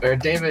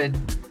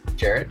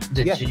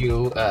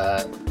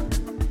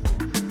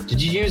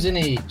use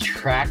any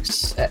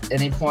tracks at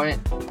any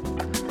point?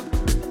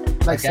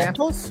 Like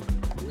samples?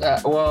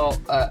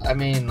 I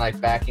mean, like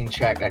backing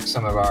track, like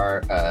some of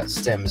our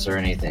stems or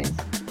anything.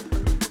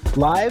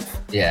 Live?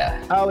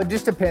 Yeah. Oh, it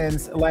just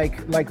depends.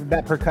 Like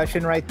that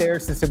percussion right there,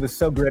 since it was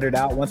so gridded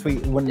out.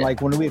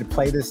 When we would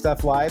play this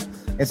stuff live,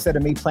 instead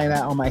of me playing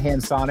that on my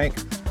hand sonic,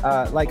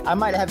 like I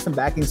might have some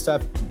backing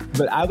stuff,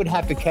 but I would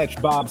have to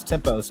catch Bob's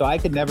tempo. So I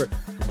could never.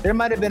 There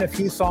might have been a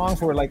few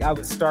songs where like I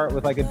would start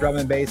with like a drum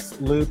and bass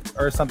loop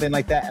or something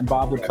like that, and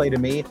Bob would play to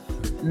me.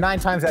 9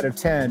 times out of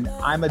 10,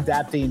 I'm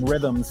adapting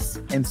rhythms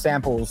and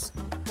samples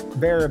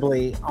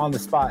variably on the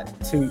spot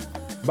to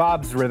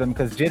Bob's rhythm,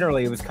 because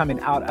generally it was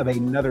coming out of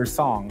another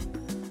song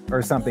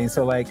or something.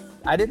 So like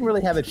I didn't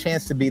really have a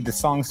chance to be the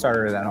song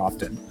starter that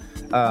often.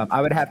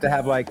 I would have to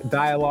have like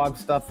dialogue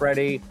stuff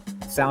ready,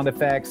 sound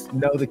effects,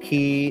 know the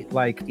key.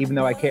 Like even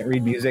though I can't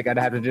read music, I'd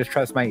have to just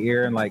trust my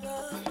ear and like,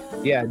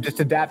 yeah, just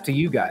adapt to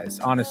you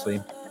guys,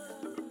 honestly.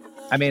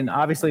 I mean,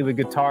 obviously with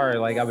guitar,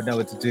 like I would know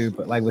what to do,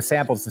 but like with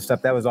samples and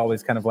stuff, that was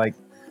always kind of like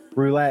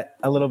roulette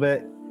a little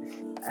bit.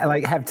 I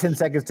like have 10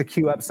 seconds to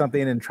cue up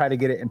something and try to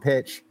get it in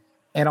pitch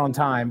and on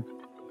time.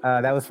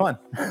 That was fun.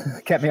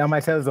 Kept me on my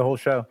toes the whole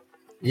show.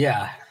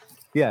 Yeah.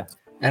 Yeah.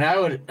 And I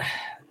would,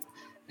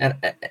 and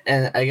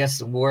I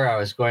guess where I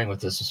was going with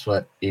this is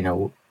what, we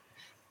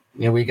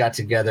got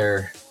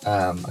together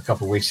a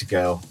couple weeks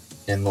ago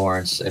in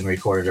Lawrence and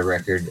recorded a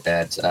record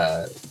at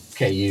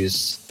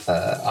KU's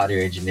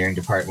audio engineering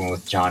department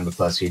with John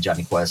McCluskey,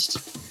 Johnny Quest,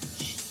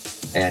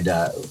 and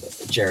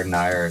Jerett and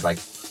I are like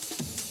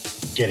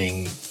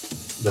getting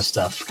the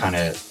stuff kind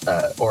of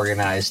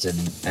organized and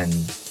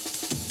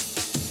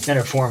in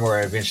a form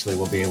where eventually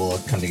we'll be able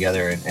to come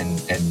together and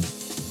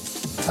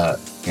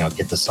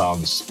get the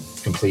songs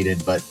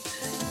completed. But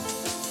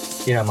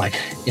I'm like,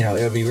 it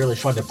would be really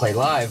fun to play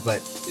live,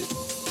 but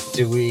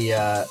do we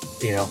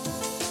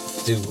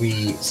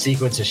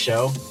sequence a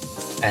show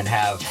and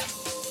have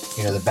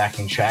the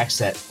backing tracks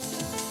that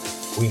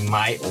we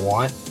might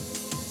want,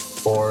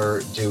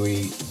 or do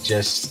we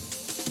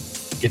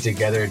just get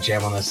together,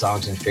 jam on the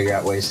songs, and figure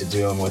out ways to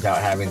do them without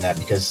having that?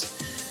 Because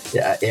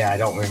I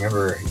don't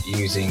remember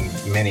using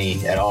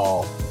many at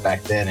all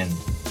back then, and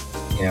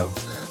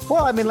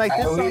well, I mean, like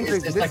this song,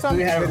 it's like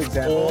we had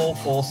a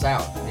full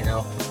sound,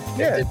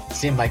 Yeah. It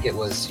seemed like it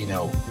was,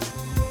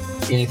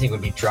 anything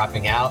would be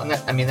dropping out,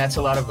 and that's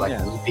a lot of like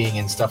looping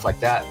and stuff like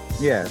that.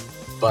 Yeah.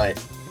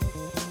 But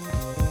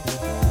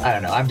I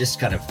don't know. I'm just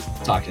kind of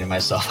talking to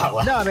myself out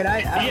loud. No, I mean,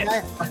 I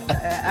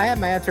have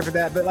my answer for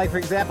that. But like, for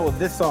example,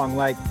 this song,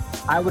 like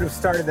I would have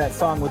started that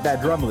song with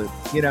that drum loop,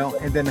 you know,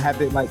 and then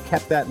have it like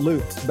kept that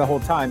looped the whole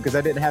time because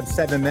I didn't have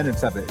 7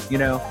 minutes of it, you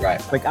know? Right.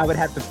 Like I would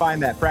have to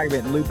find that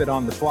fragment and loop it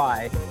on the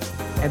fly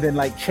and then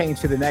like change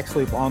to the next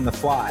loop on the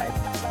fly.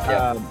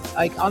 Yeah.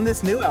 Like on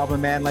this new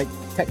album, man, like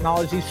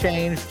technology's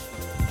changed.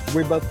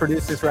 We both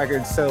produced this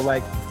record. So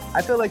like,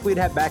 I feel like we'd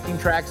have backing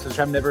tracks, which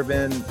I've never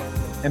been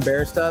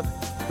embarrassed of.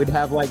 We'd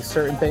have like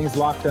certain things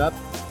locked up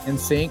in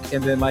sync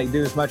and then like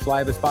do as much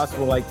live as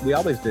possible like we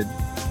always did.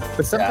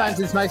 But sometimes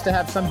it's nice to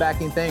have some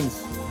backing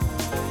things.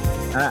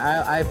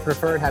 I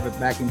prefer having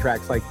backing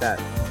tracks like that.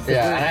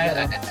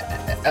 Yeah.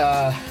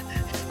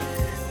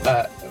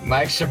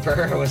 Mike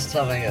Shabur was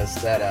telling us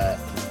that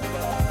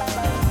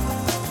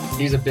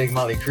he's a big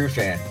Motley Crue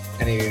fan.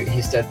 And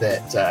he said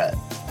that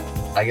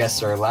I guess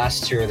their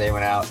last tour they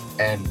went out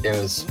and it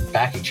was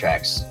backing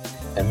tracks.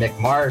 And Mick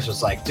Mars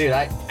was like, dude,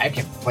 I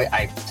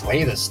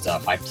play this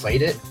stuff. I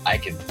played it. I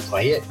can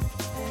play it.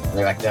 And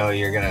they're like, no,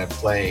 you're going to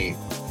play,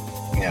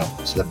 you know,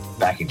 to the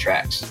backing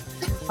tracks.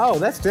 Oh,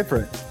 that's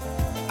different.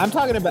 I'm not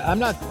talking about. Well,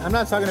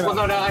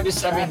 no, I mean,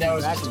 that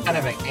was just kind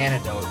of an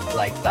anecdote.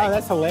 Like oh,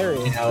 that's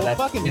hilarious. You know, well,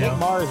 fucking Mick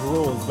Mars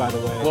rules, by the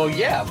way. Well,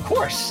 yeah, of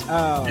course.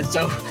 Oh, and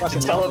so to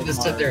tell him to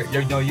sit there,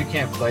 no, you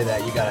can't play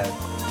that. You got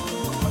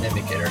to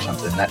mimic it or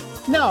something.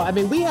 No, I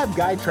mean, we have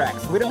guide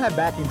tracks. We don't have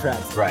backing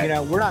tracks. Right. You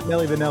know, we're not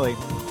Milli Vanilli.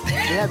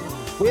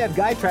 we have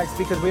guide tracks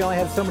because we only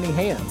have so many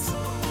hands,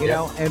 you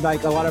know, and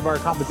like a lot of our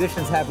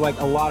compositions have like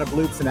a lot of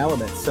loops and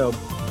elements. So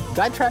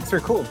guide tracks are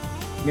cool.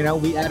 You know,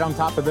 we add on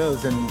top of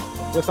those, and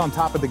what's on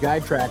top of the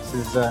guide tracks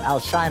is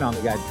outshine on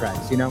the guide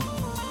tracks, you know?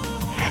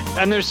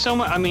 And there's so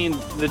much, I mean,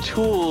 the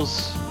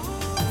tools,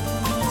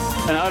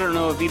 and I don't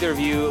know if either of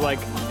you, like,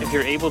 if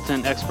you're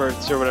Ableton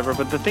experts or whatever,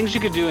 but the things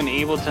you could do in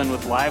Ableton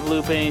with live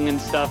looping and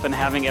stuff and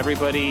having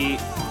everybody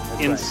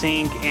in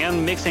sync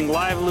and mixing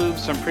live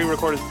loops and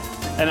pre-recorded.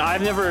 And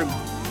I've never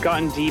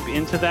gotten deep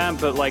into that,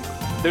 but like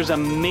there's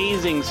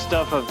amazing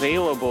stuff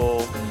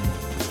available.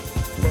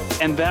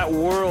 And that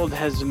world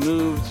has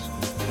moved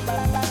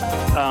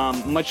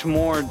much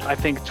more, I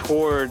think,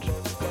 toward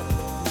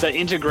the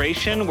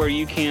integration where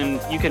you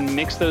can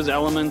mix those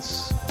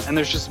elements and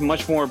there's just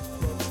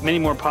many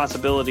more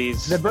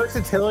possibilities. The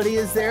versatility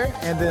is there,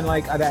 and then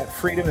like that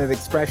freedom of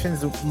expression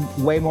is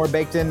way more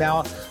baked in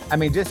now. I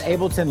mean, just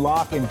Ableton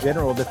Lock in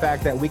general, the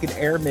fact that we could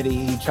air MIDI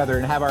each other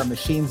and have our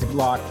machines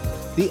locked.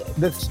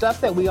 The stuff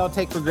that we all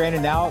take for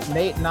granted now,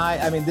 Nate and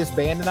I mean, this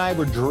band and I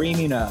were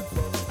dreaming of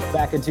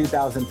back in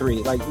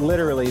 2003. Like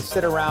literally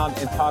sit around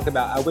and talk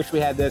about, I wish we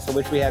had this, I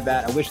wish we had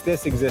that, I wish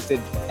this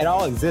existed. It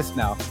all exists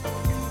now.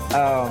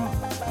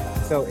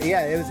 So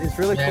yeah, it's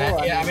really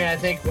cool. Yeah, I mean, I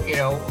think, you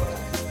know,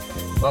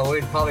 what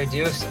we'd probably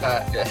do is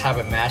have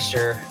a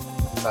master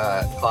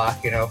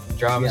clock, you know,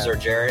 drums or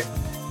Jerett,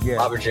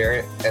 Bob or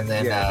Jerett, and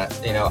then,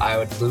 you know, I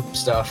would loop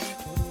stuff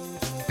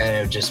and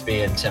it would just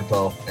be in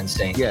tempo and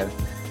sync. Yeah.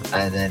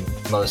 And then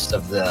most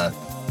of the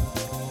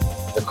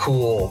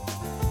cool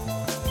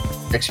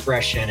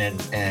expression and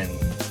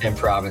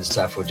improv and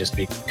stuff would just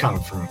be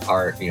coming from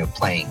our, you know,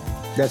 playing.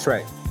 That's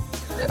right.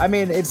 I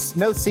mean, it's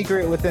no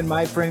secret within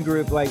my friend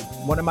group, like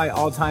one of my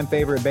all-time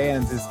favorite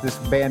bands is this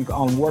band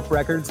on Warp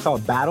Records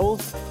called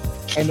Battles.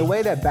 And the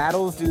way that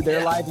Battles do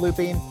their live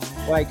looping,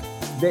 like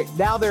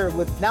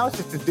now it's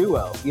just a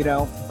duo, you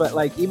know, but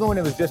like even when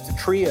it was just a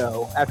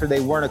trio after they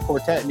weren't a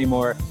quartet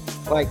anymore,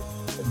 like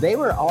they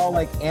were all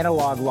like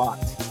analog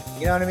locked.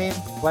 You know what I mean?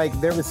 Like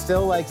there was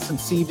still like some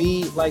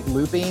CV like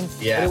looping,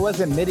 but it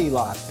wasn't MIDI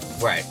locked.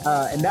 Right.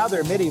 And now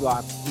they're MIDI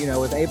locked, you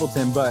know, with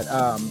Ableton, but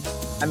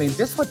I mean,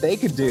 just what they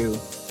could do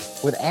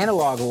with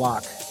analog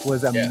lock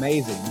was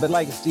amazing. But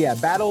like,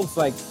 Battles,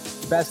 like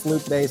best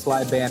loop-based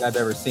live band I've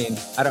ever seen.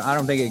 I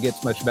don't think it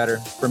gets much better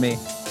for me.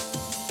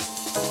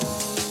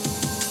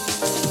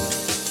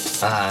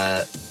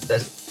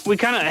 We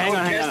kind of hang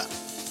on.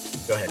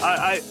 Go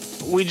ahead.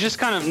 We just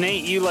kind of,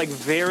 Nate, you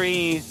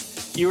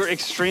were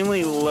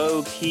extremely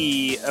low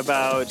key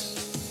about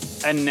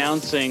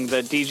announcing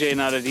that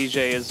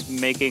DJNOTADJ is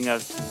making a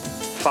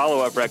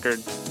follow-up record,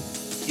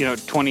 you know,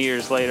 20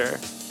 years later.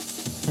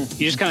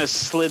 You just kind of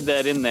slid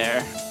that in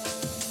there.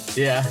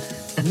 Yeah.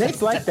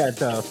 Nate's like that,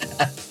 though.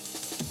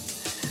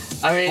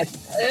 I mean,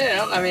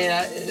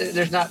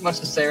 there's not much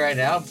to say right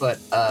now, but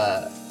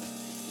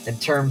in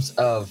terms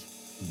of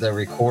the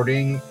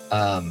recording,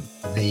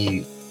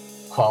 the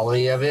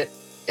quality of it,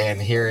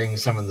 and hearing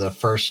some of the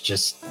first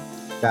just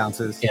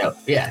bounces, you know,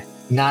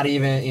 not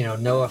even, you know,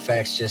 no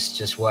effects,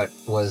 just what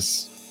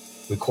was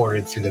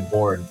recorded through the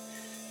board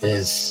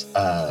is,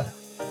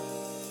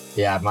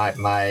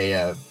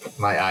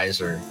 my eyes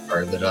are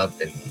lit up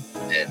and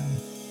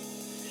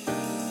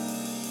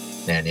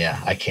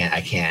I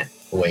can't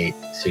wait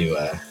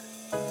to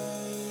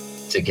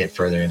get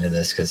further into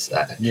this because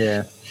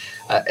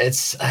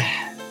it's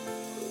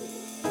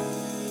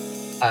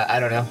I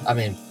don't know. I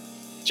mean,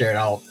 Jerett,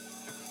 I'll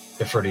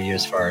defer to you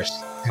as far as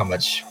how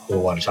much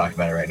we'll want to talk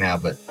about it right now,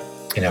 but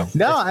you know.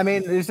 No, I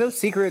mean, there's no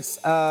secrets.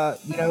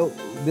 You know,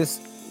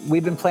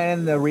 we've been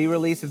planning the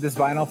re-release of this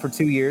vinyl for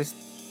 2 years.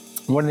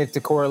 Wanted it to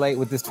correlate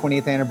with this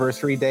 20th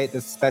anniversary date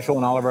that's special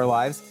in all of our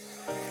lives.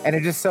 And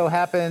it just so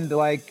happened,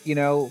 like, you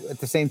know, at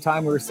the same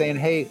time we were saying,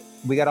 hey,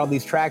 we got all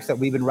these tracks that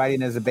we've been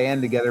writing as a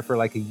band together for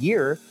like a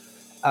year.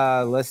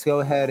 Let's go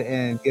ahead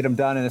and get them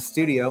done in a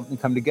studio and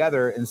come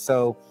together. And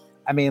so,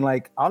 I mean,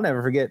 like, I'll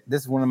never forget,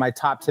 this is one of my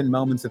top 10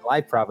 moments in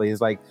life probably,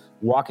 is like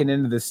walking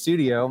into the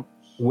studio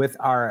with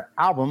our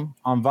album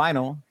on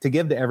vinyl to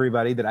give to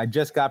everybody that I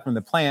just got from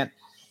the plant,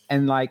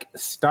 and like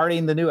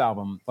starting the new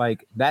album.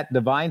 Like, that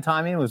divine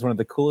timing was one of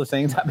the coolest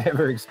things I've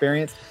ever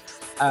experienced.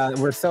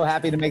 We're so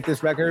happy to make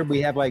this record.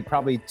 We have like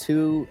probably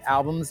 2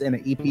 albums and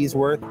an EP's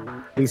worth.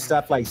 We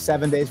stuffed like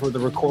 7 days worth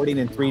of recording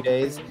in 3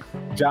 days.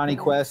 Johnny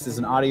Quest is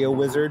an audio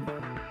wizard.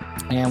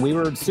 And we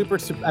were super,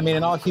 I mean,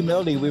 in all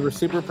humility, we were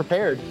super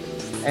prepared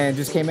and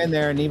just came in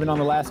there. And even on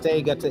the last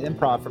day, got to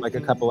improv for like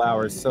a couple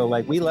hours. So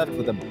like we left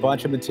with a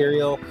bunch of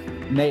material.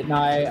 Nate and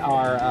I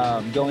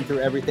are going through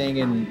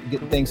everything and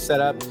getting things set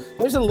up.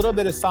 There's a little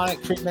bit of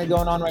sonic treatment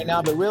going on right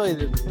now, but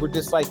really we're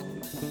just like,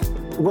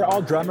 we're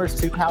all drummers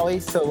too, Howie.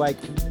 So like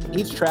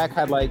each track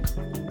had like,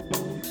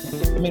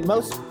 I mean,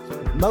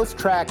 most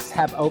tracks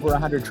have over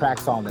 100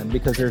 tracks on them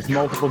because there's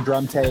multiple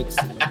drum takes.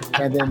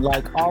 And then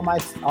like all my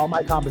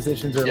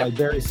compositions are like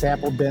very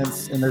sample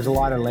dense, and there's a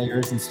lot of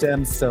layers and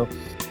stems. So,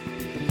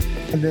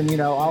 and then, you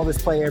know, all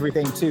this play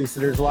everything too. So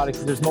there's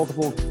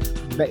multiple,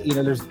 you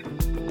know, there's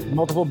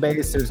multiple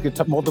bass, there's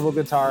multiple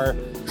guitar,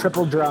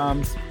 triple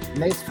drums.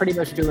 Nate's pretty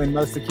much doing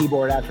most of the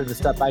keyboard after the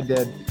stuff I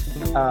did.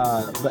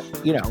 But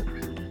you know,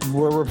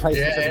 we're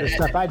replacing some of the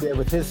stuff I did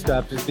with his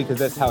stuff just because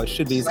that's how it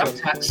should be.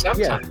 Sometimes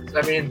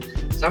I mean,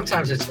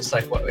 sometimes it's just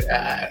like,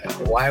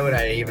 why would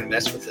I even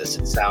mess with this?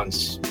 It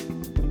sounds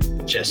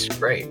just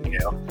great, you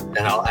know. And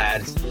I'll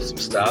add some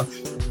stuff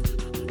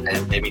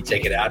and maybe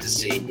take it out to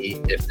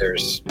see if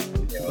there's,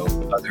 you know,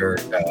 other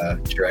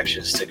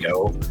directions to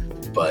go.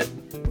 But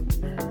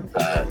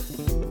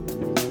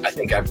I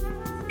think I've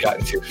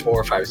gotten through 4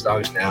 or 5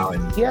 songs now,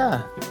 and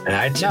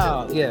I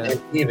just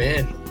leave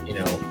in, you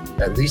know,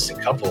 at least a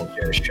couple of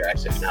Jerett's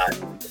tracks, if not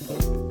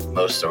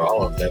most or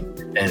all of them,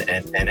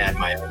 and add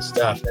my own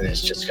stuff. And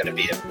it's just going to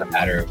be a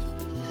matter of,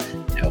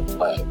 you know,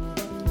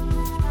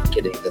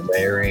 getting the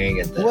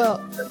layering and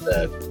the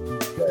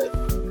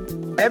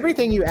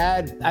everything you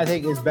add, I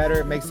think, is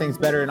better. It makes things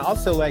better. And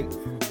also, like,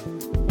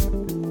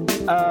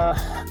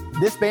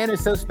 this band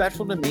is so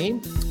special to me,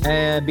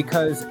 and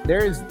because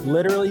there is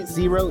literally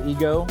zero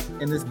ego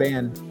in this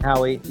band,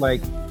 Howie.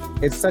 Like,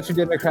 it's such a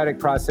democratic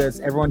process.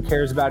 Everyone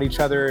cares about each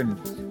other and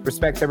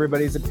respects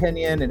everybody's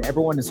opinion, and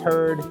everyone is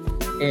heard.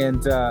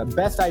 And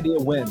best idea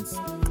wins.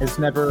 It's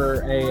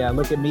never a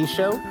look at me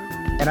show.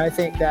 And I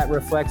think that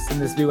reflects in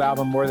this new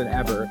album more than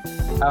ever.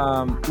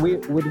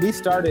 When we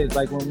started,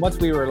 like once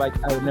we were like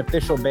an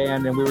official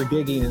band and we were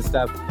gigging and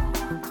stuff,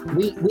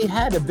 we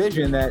had a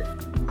vision that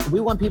we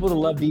want people to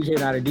love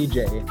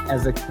DJNOTADJ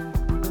as a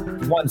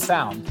one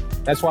sound.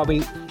 That's why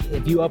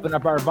if you open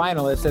up our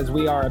vinyl, it says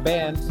we are a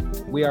band,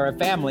 we are a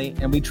family,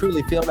 and we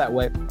truly feel that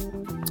way.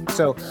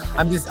 So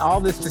I'm just all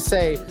this to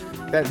say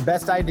that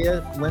best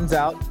idea wins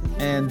out,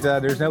 and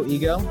there's no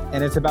ego,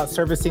 and it's about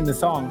servicing the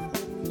song.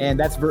 And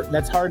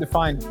that's hard to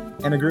find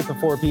in a group of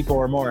 4 people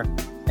or more.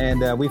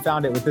 And we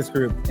found it with this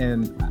group,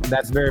 and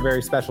that's very,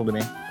 very special to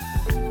me.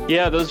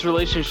 Yeah, those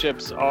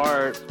relationships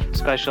are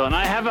special. And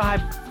I have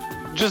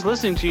just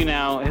listening to you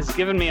now has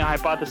given me a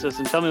hypothesis,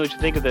 and tell me what you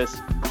think of this.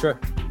 Sure.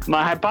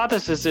 My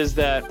hypothesis is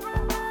that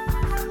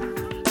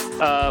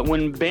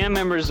when band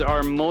members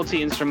are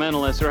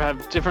multi-instrumentalists or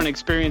have different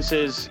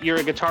experiences, you're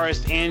a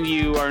guitarist and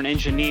you are an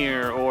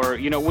engineer, or,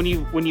 you know, when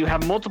you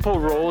have multiple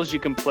roles you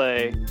can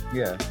play.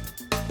 Yeah.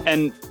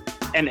 And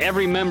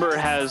every member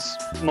has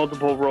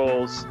multiple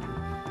roles,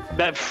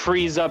 that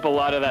frees up a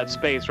lot of that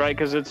space, right?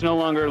 Because it's no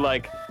longer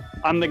like,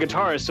 I'm the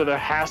guitarist, so there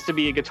has to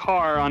be a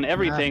guitar on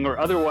everything, or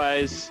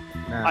otherwise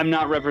I'm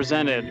not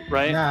represented,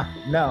 right?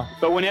 No.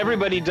 But when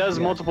everybody does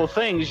multiple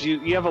things,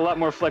 you have a lot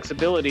more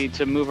flexibility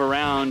to move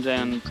around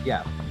and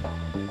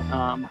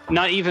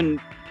not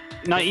even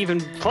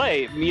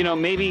play. You know,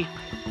 maybe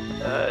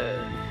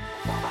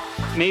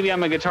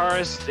I'm a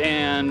guitarist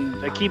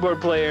and a keyboard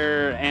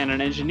player and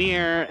an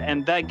engineer,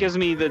 and that gives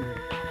me the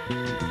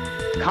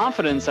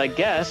confidence, I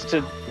guess,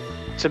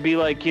 to be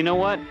like, you know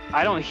what?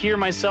 I don't hear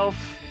myself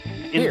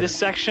in this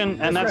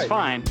section, and that's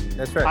fine.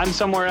 That's right. I'm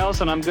somewhere else,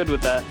 and I'm good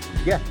with that.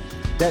 Yeah,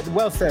 that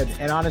well said.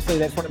 And honestly,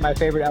 that's one of my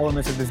favorite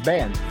elements of this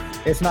band.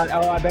 It's not,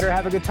 oh, I better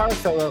have a guitar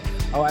solo.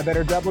 Oh, I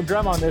better double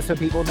drum on this so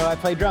people know I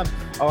play drums.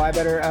 Oh, I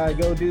better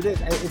go do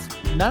this. It's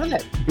none of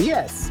that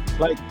BS.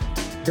 Like,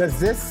 does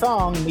this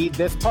song need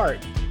this part?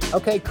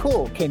 Okay,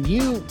 cool. Can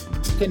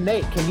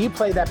Nate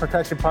play that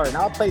percussion part, and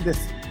I'll play this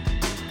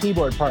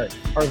keyboard part,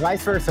 or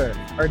vice versa?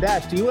 Or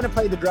Dash, do you want to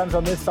play the drums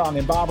on this song,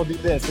 and Bob will do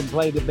this and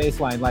play the bass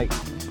line? Like,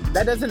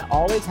 that doesn't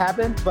always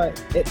happen,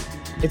 but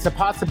it's a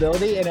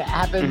possibility, and it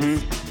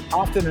happens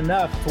often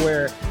enough to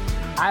where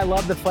I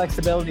love the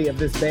flexibility of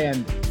this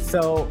band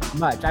so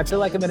much. I feel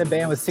like I'm in a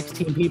band with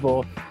 16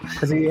 people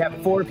because you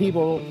have 4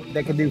 people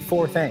that can do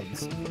 4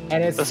 things.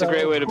 And that's a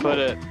great way to put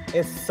it.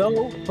 It's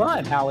so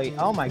fun, Howie.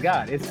 Oh my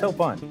God, it's so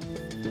fun.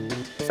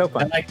 So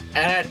fun.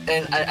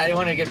 And I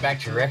want to get back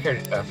to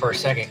record for a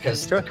second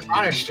because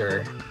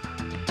Chronister,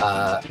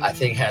 I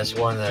think, has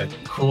one of the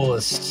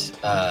coolest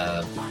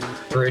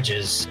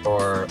bridges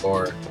or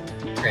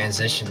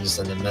transitions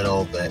in the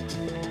middle that,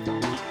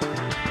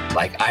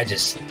 like,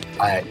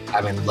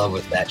 I'm in love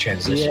with that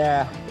transition.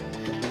 Yeah.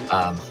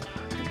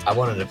 I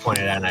wanted to point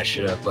it out and I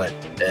should have, but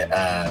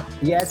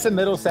yeah, it's the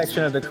middle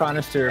section of the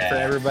Chronister for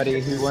everybody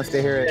who wants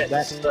to hear it.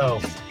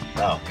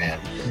 Oh man,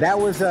 that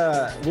was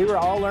we were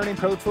all learning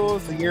Pro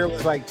Tools. The year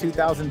was like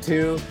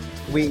 2002.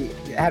 We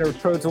had a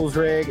Pro Tools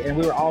rig and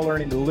we were all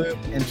learning to loop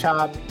and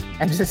chop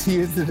and just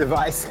use the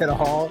device at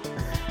all.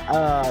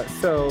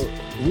 So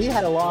we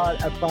had a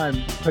lot of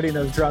fun putting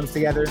those drums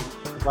together.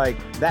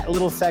 Like, that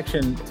little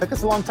section took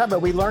us a long time,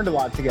 but we learned a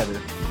lot together.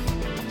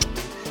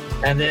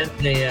 And then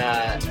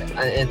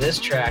in this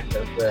track,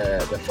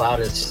 the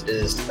flautist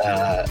is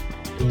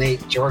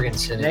Nate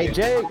Jorgensen. Nate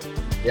J.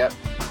 Yep.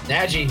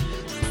 Nadji,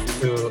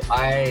 who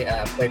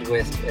I played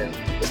with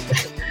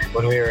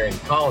when we were in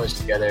college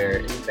together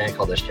in a band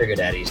called the Sugar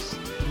Daddies,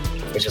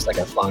 which is like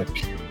a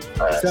funk.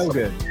 So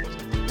good.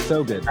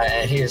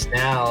 And he is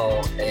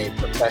now a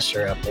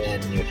professor up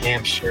in New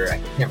Hampshire. I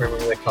can't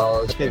remember the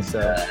college.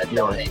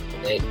 Don't hate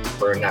Nate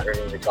for not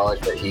remembering the college,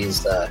 but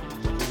he's a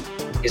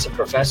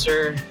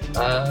professor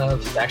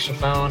of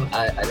saxophone.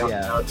 I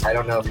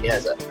don't know if he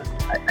has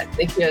I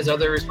think he has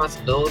other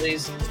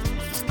responsibilities,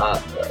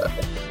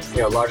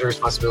 larger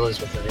responsibilities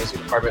with the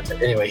music department.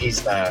 But anyway,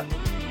 he's done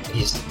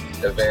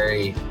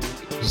very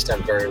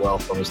well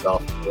for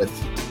himself with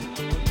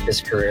his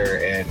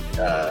career and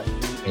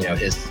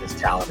his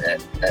talent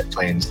at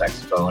playing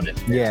saxophone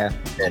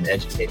and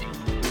educating.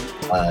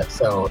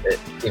 So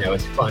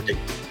it's fun to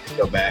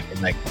go back and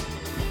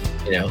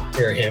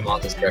hear him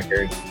on this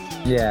record.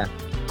 Yeah.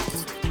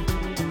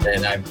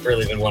 And I've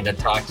really been wanting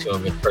to talk to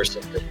him in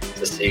person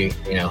to see,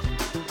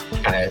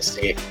 kind of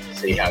see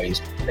how he's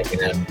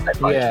thinking.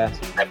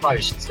 I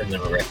probably should send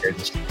him a record.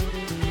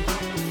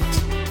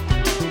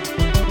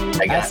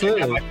 I got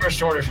my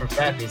first order from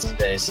Fat Beats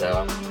today,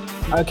 so.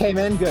 Okay,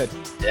 man, good.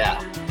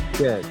 Yeah.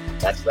 Good.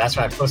 That's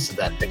why I posted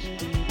that picture.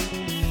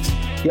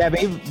 Yeah,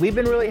 we've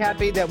been really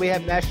happy that we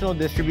have national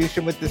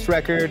distribution with this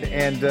record,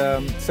 and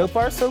so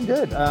far so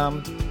good.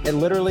 It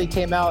literally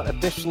came out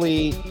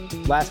officially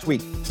last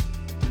week.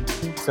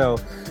 So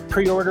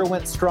pre-order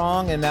went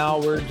strong, and now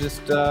we're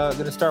just going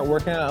to start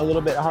working a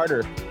little bit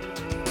harder.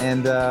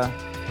 And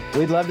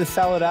we'd love to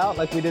sell it out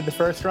like we did the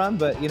first run,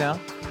 but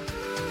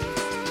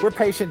we're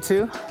patient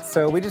too.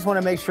 So we just want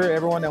to make sure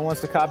everyone that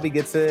wants to copy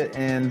gets it,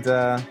 and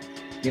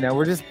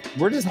we're just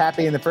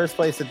happy in the first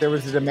place that there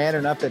was a demand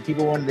enough that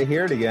people wanted to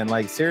hear it again.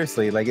 Like,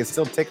 seriously, like, it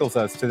still tickles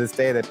us to this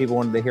day that people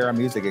wanted to hear our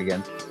music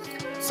again.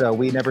 So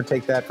we never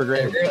take that for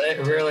granted.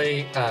 It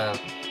really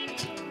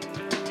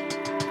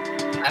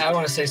I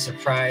want to say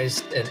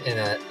surprised in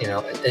a,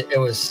 it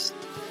was,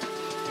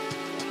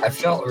 I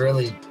felt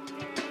really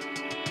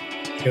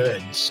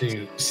good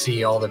to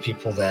see all the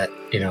people that,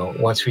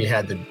 once we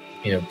had the,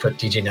 put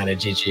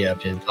DJNOTADJ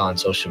up on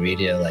social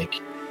media, like,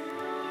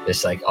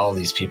 it's like all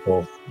these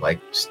people, like,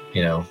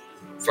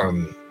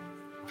 from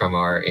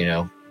our,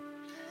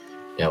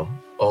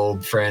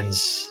 old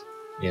friends,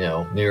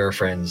 newer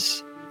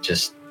friends,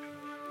 just,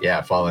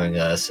 following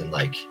us and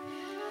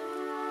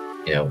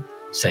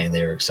saying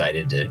they were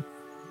excited to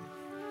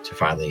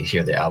finally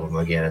hear the album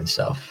again and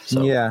stuff.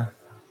 So yeah.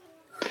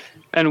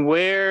 And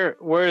where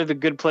are the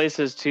good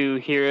places to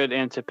hear it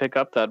and to pick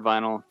up that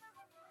vinyl?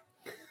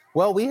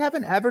 Well, we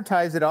haven't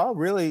advertised at all,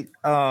 really.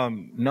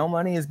 No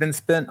money has been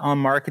spent on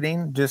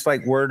marketing, just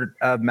like word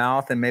of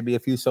mouth and maybe a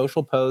few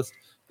social posts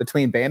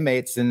between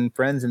bandmates and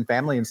friends and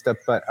family and stuff.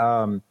 But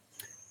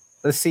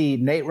let's see,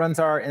 Nate runs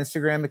our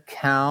Instagram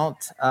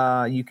account.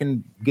 You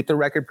can get the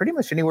record pretty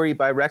much anywhere you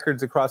buy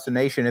records across the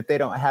nation. If they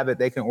don't have it,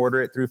 they can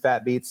order it through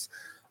Fat Beats.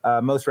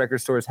 Most record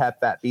stores have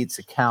Fat Beats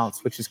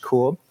accounts, which is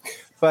cool.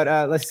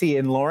 But let's see,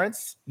 in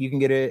Lawrence, you can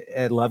get it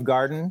at Love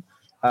Garden.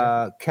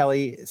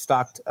 Kelly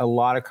stocked a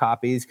lot of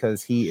copies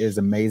because he is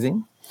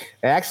amazing.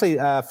 Actually,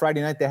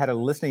 Friday night they had a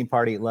listening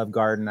party at Love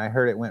Garden. I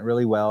heard it went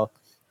really well.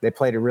 They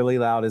played it really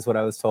loud, is what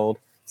I was told.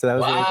 So that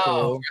was really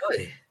cool.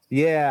 Really?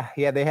 Yeah.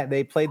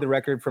 They played the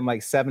record from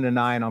like 7 to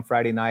 9 on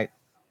Friday night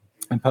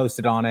and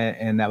posted on it,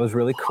 and that was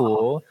really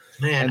cool.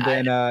 Man,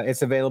 and then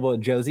it's available at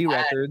Josie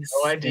Records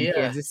in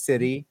Kansas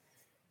City.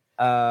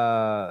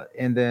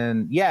 And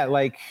then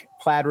like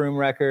Plaid Room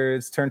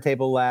Records,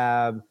 Turntable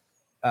Lab,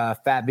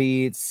 Fat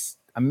Beats.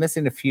 I'm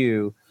missing a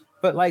few,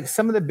 but like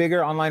some of the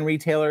bigger online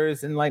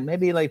retailers and like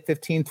maybe like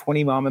 15,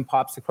 20 mom and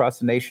pops across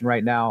the nation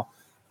right now.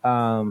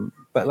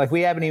 But like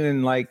we haven't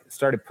even like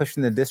started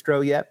pushing the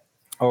distro yet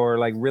or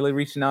like really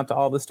reaching out to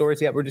all the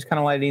stores yet. We're just kind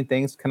of letting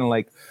things kind of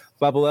like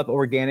bubble up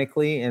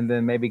organically and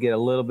then maybe get a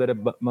little bit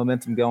of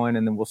momentum going,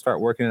 and then we'll start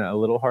working it a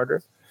little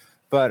harder.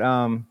 But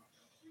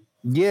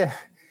yeah,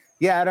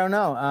 I don't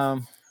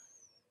know.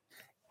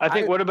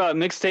 What about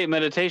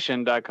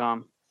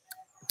mixtapemeditation.com?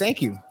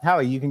 Thank you,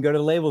 Howie. You can go to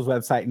the label's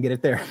website and get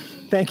it there.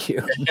 Thank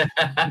you.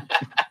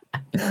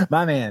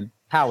 My man,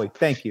 Howie.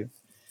 Thank you.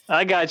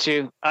 I got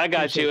you.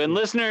 And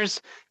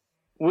listeners,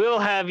 we'll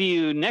have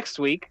you next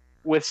week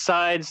with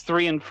sides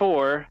 3 and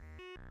 4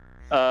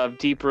 of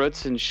Deep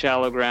Roots and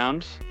Shallow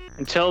Ground.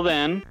 Until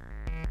then,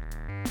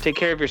 take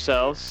care of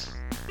yourselves.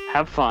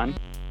 Have fun.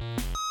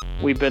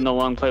 We've been the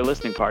Long Play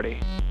Listening Party.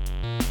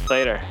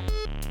 Later.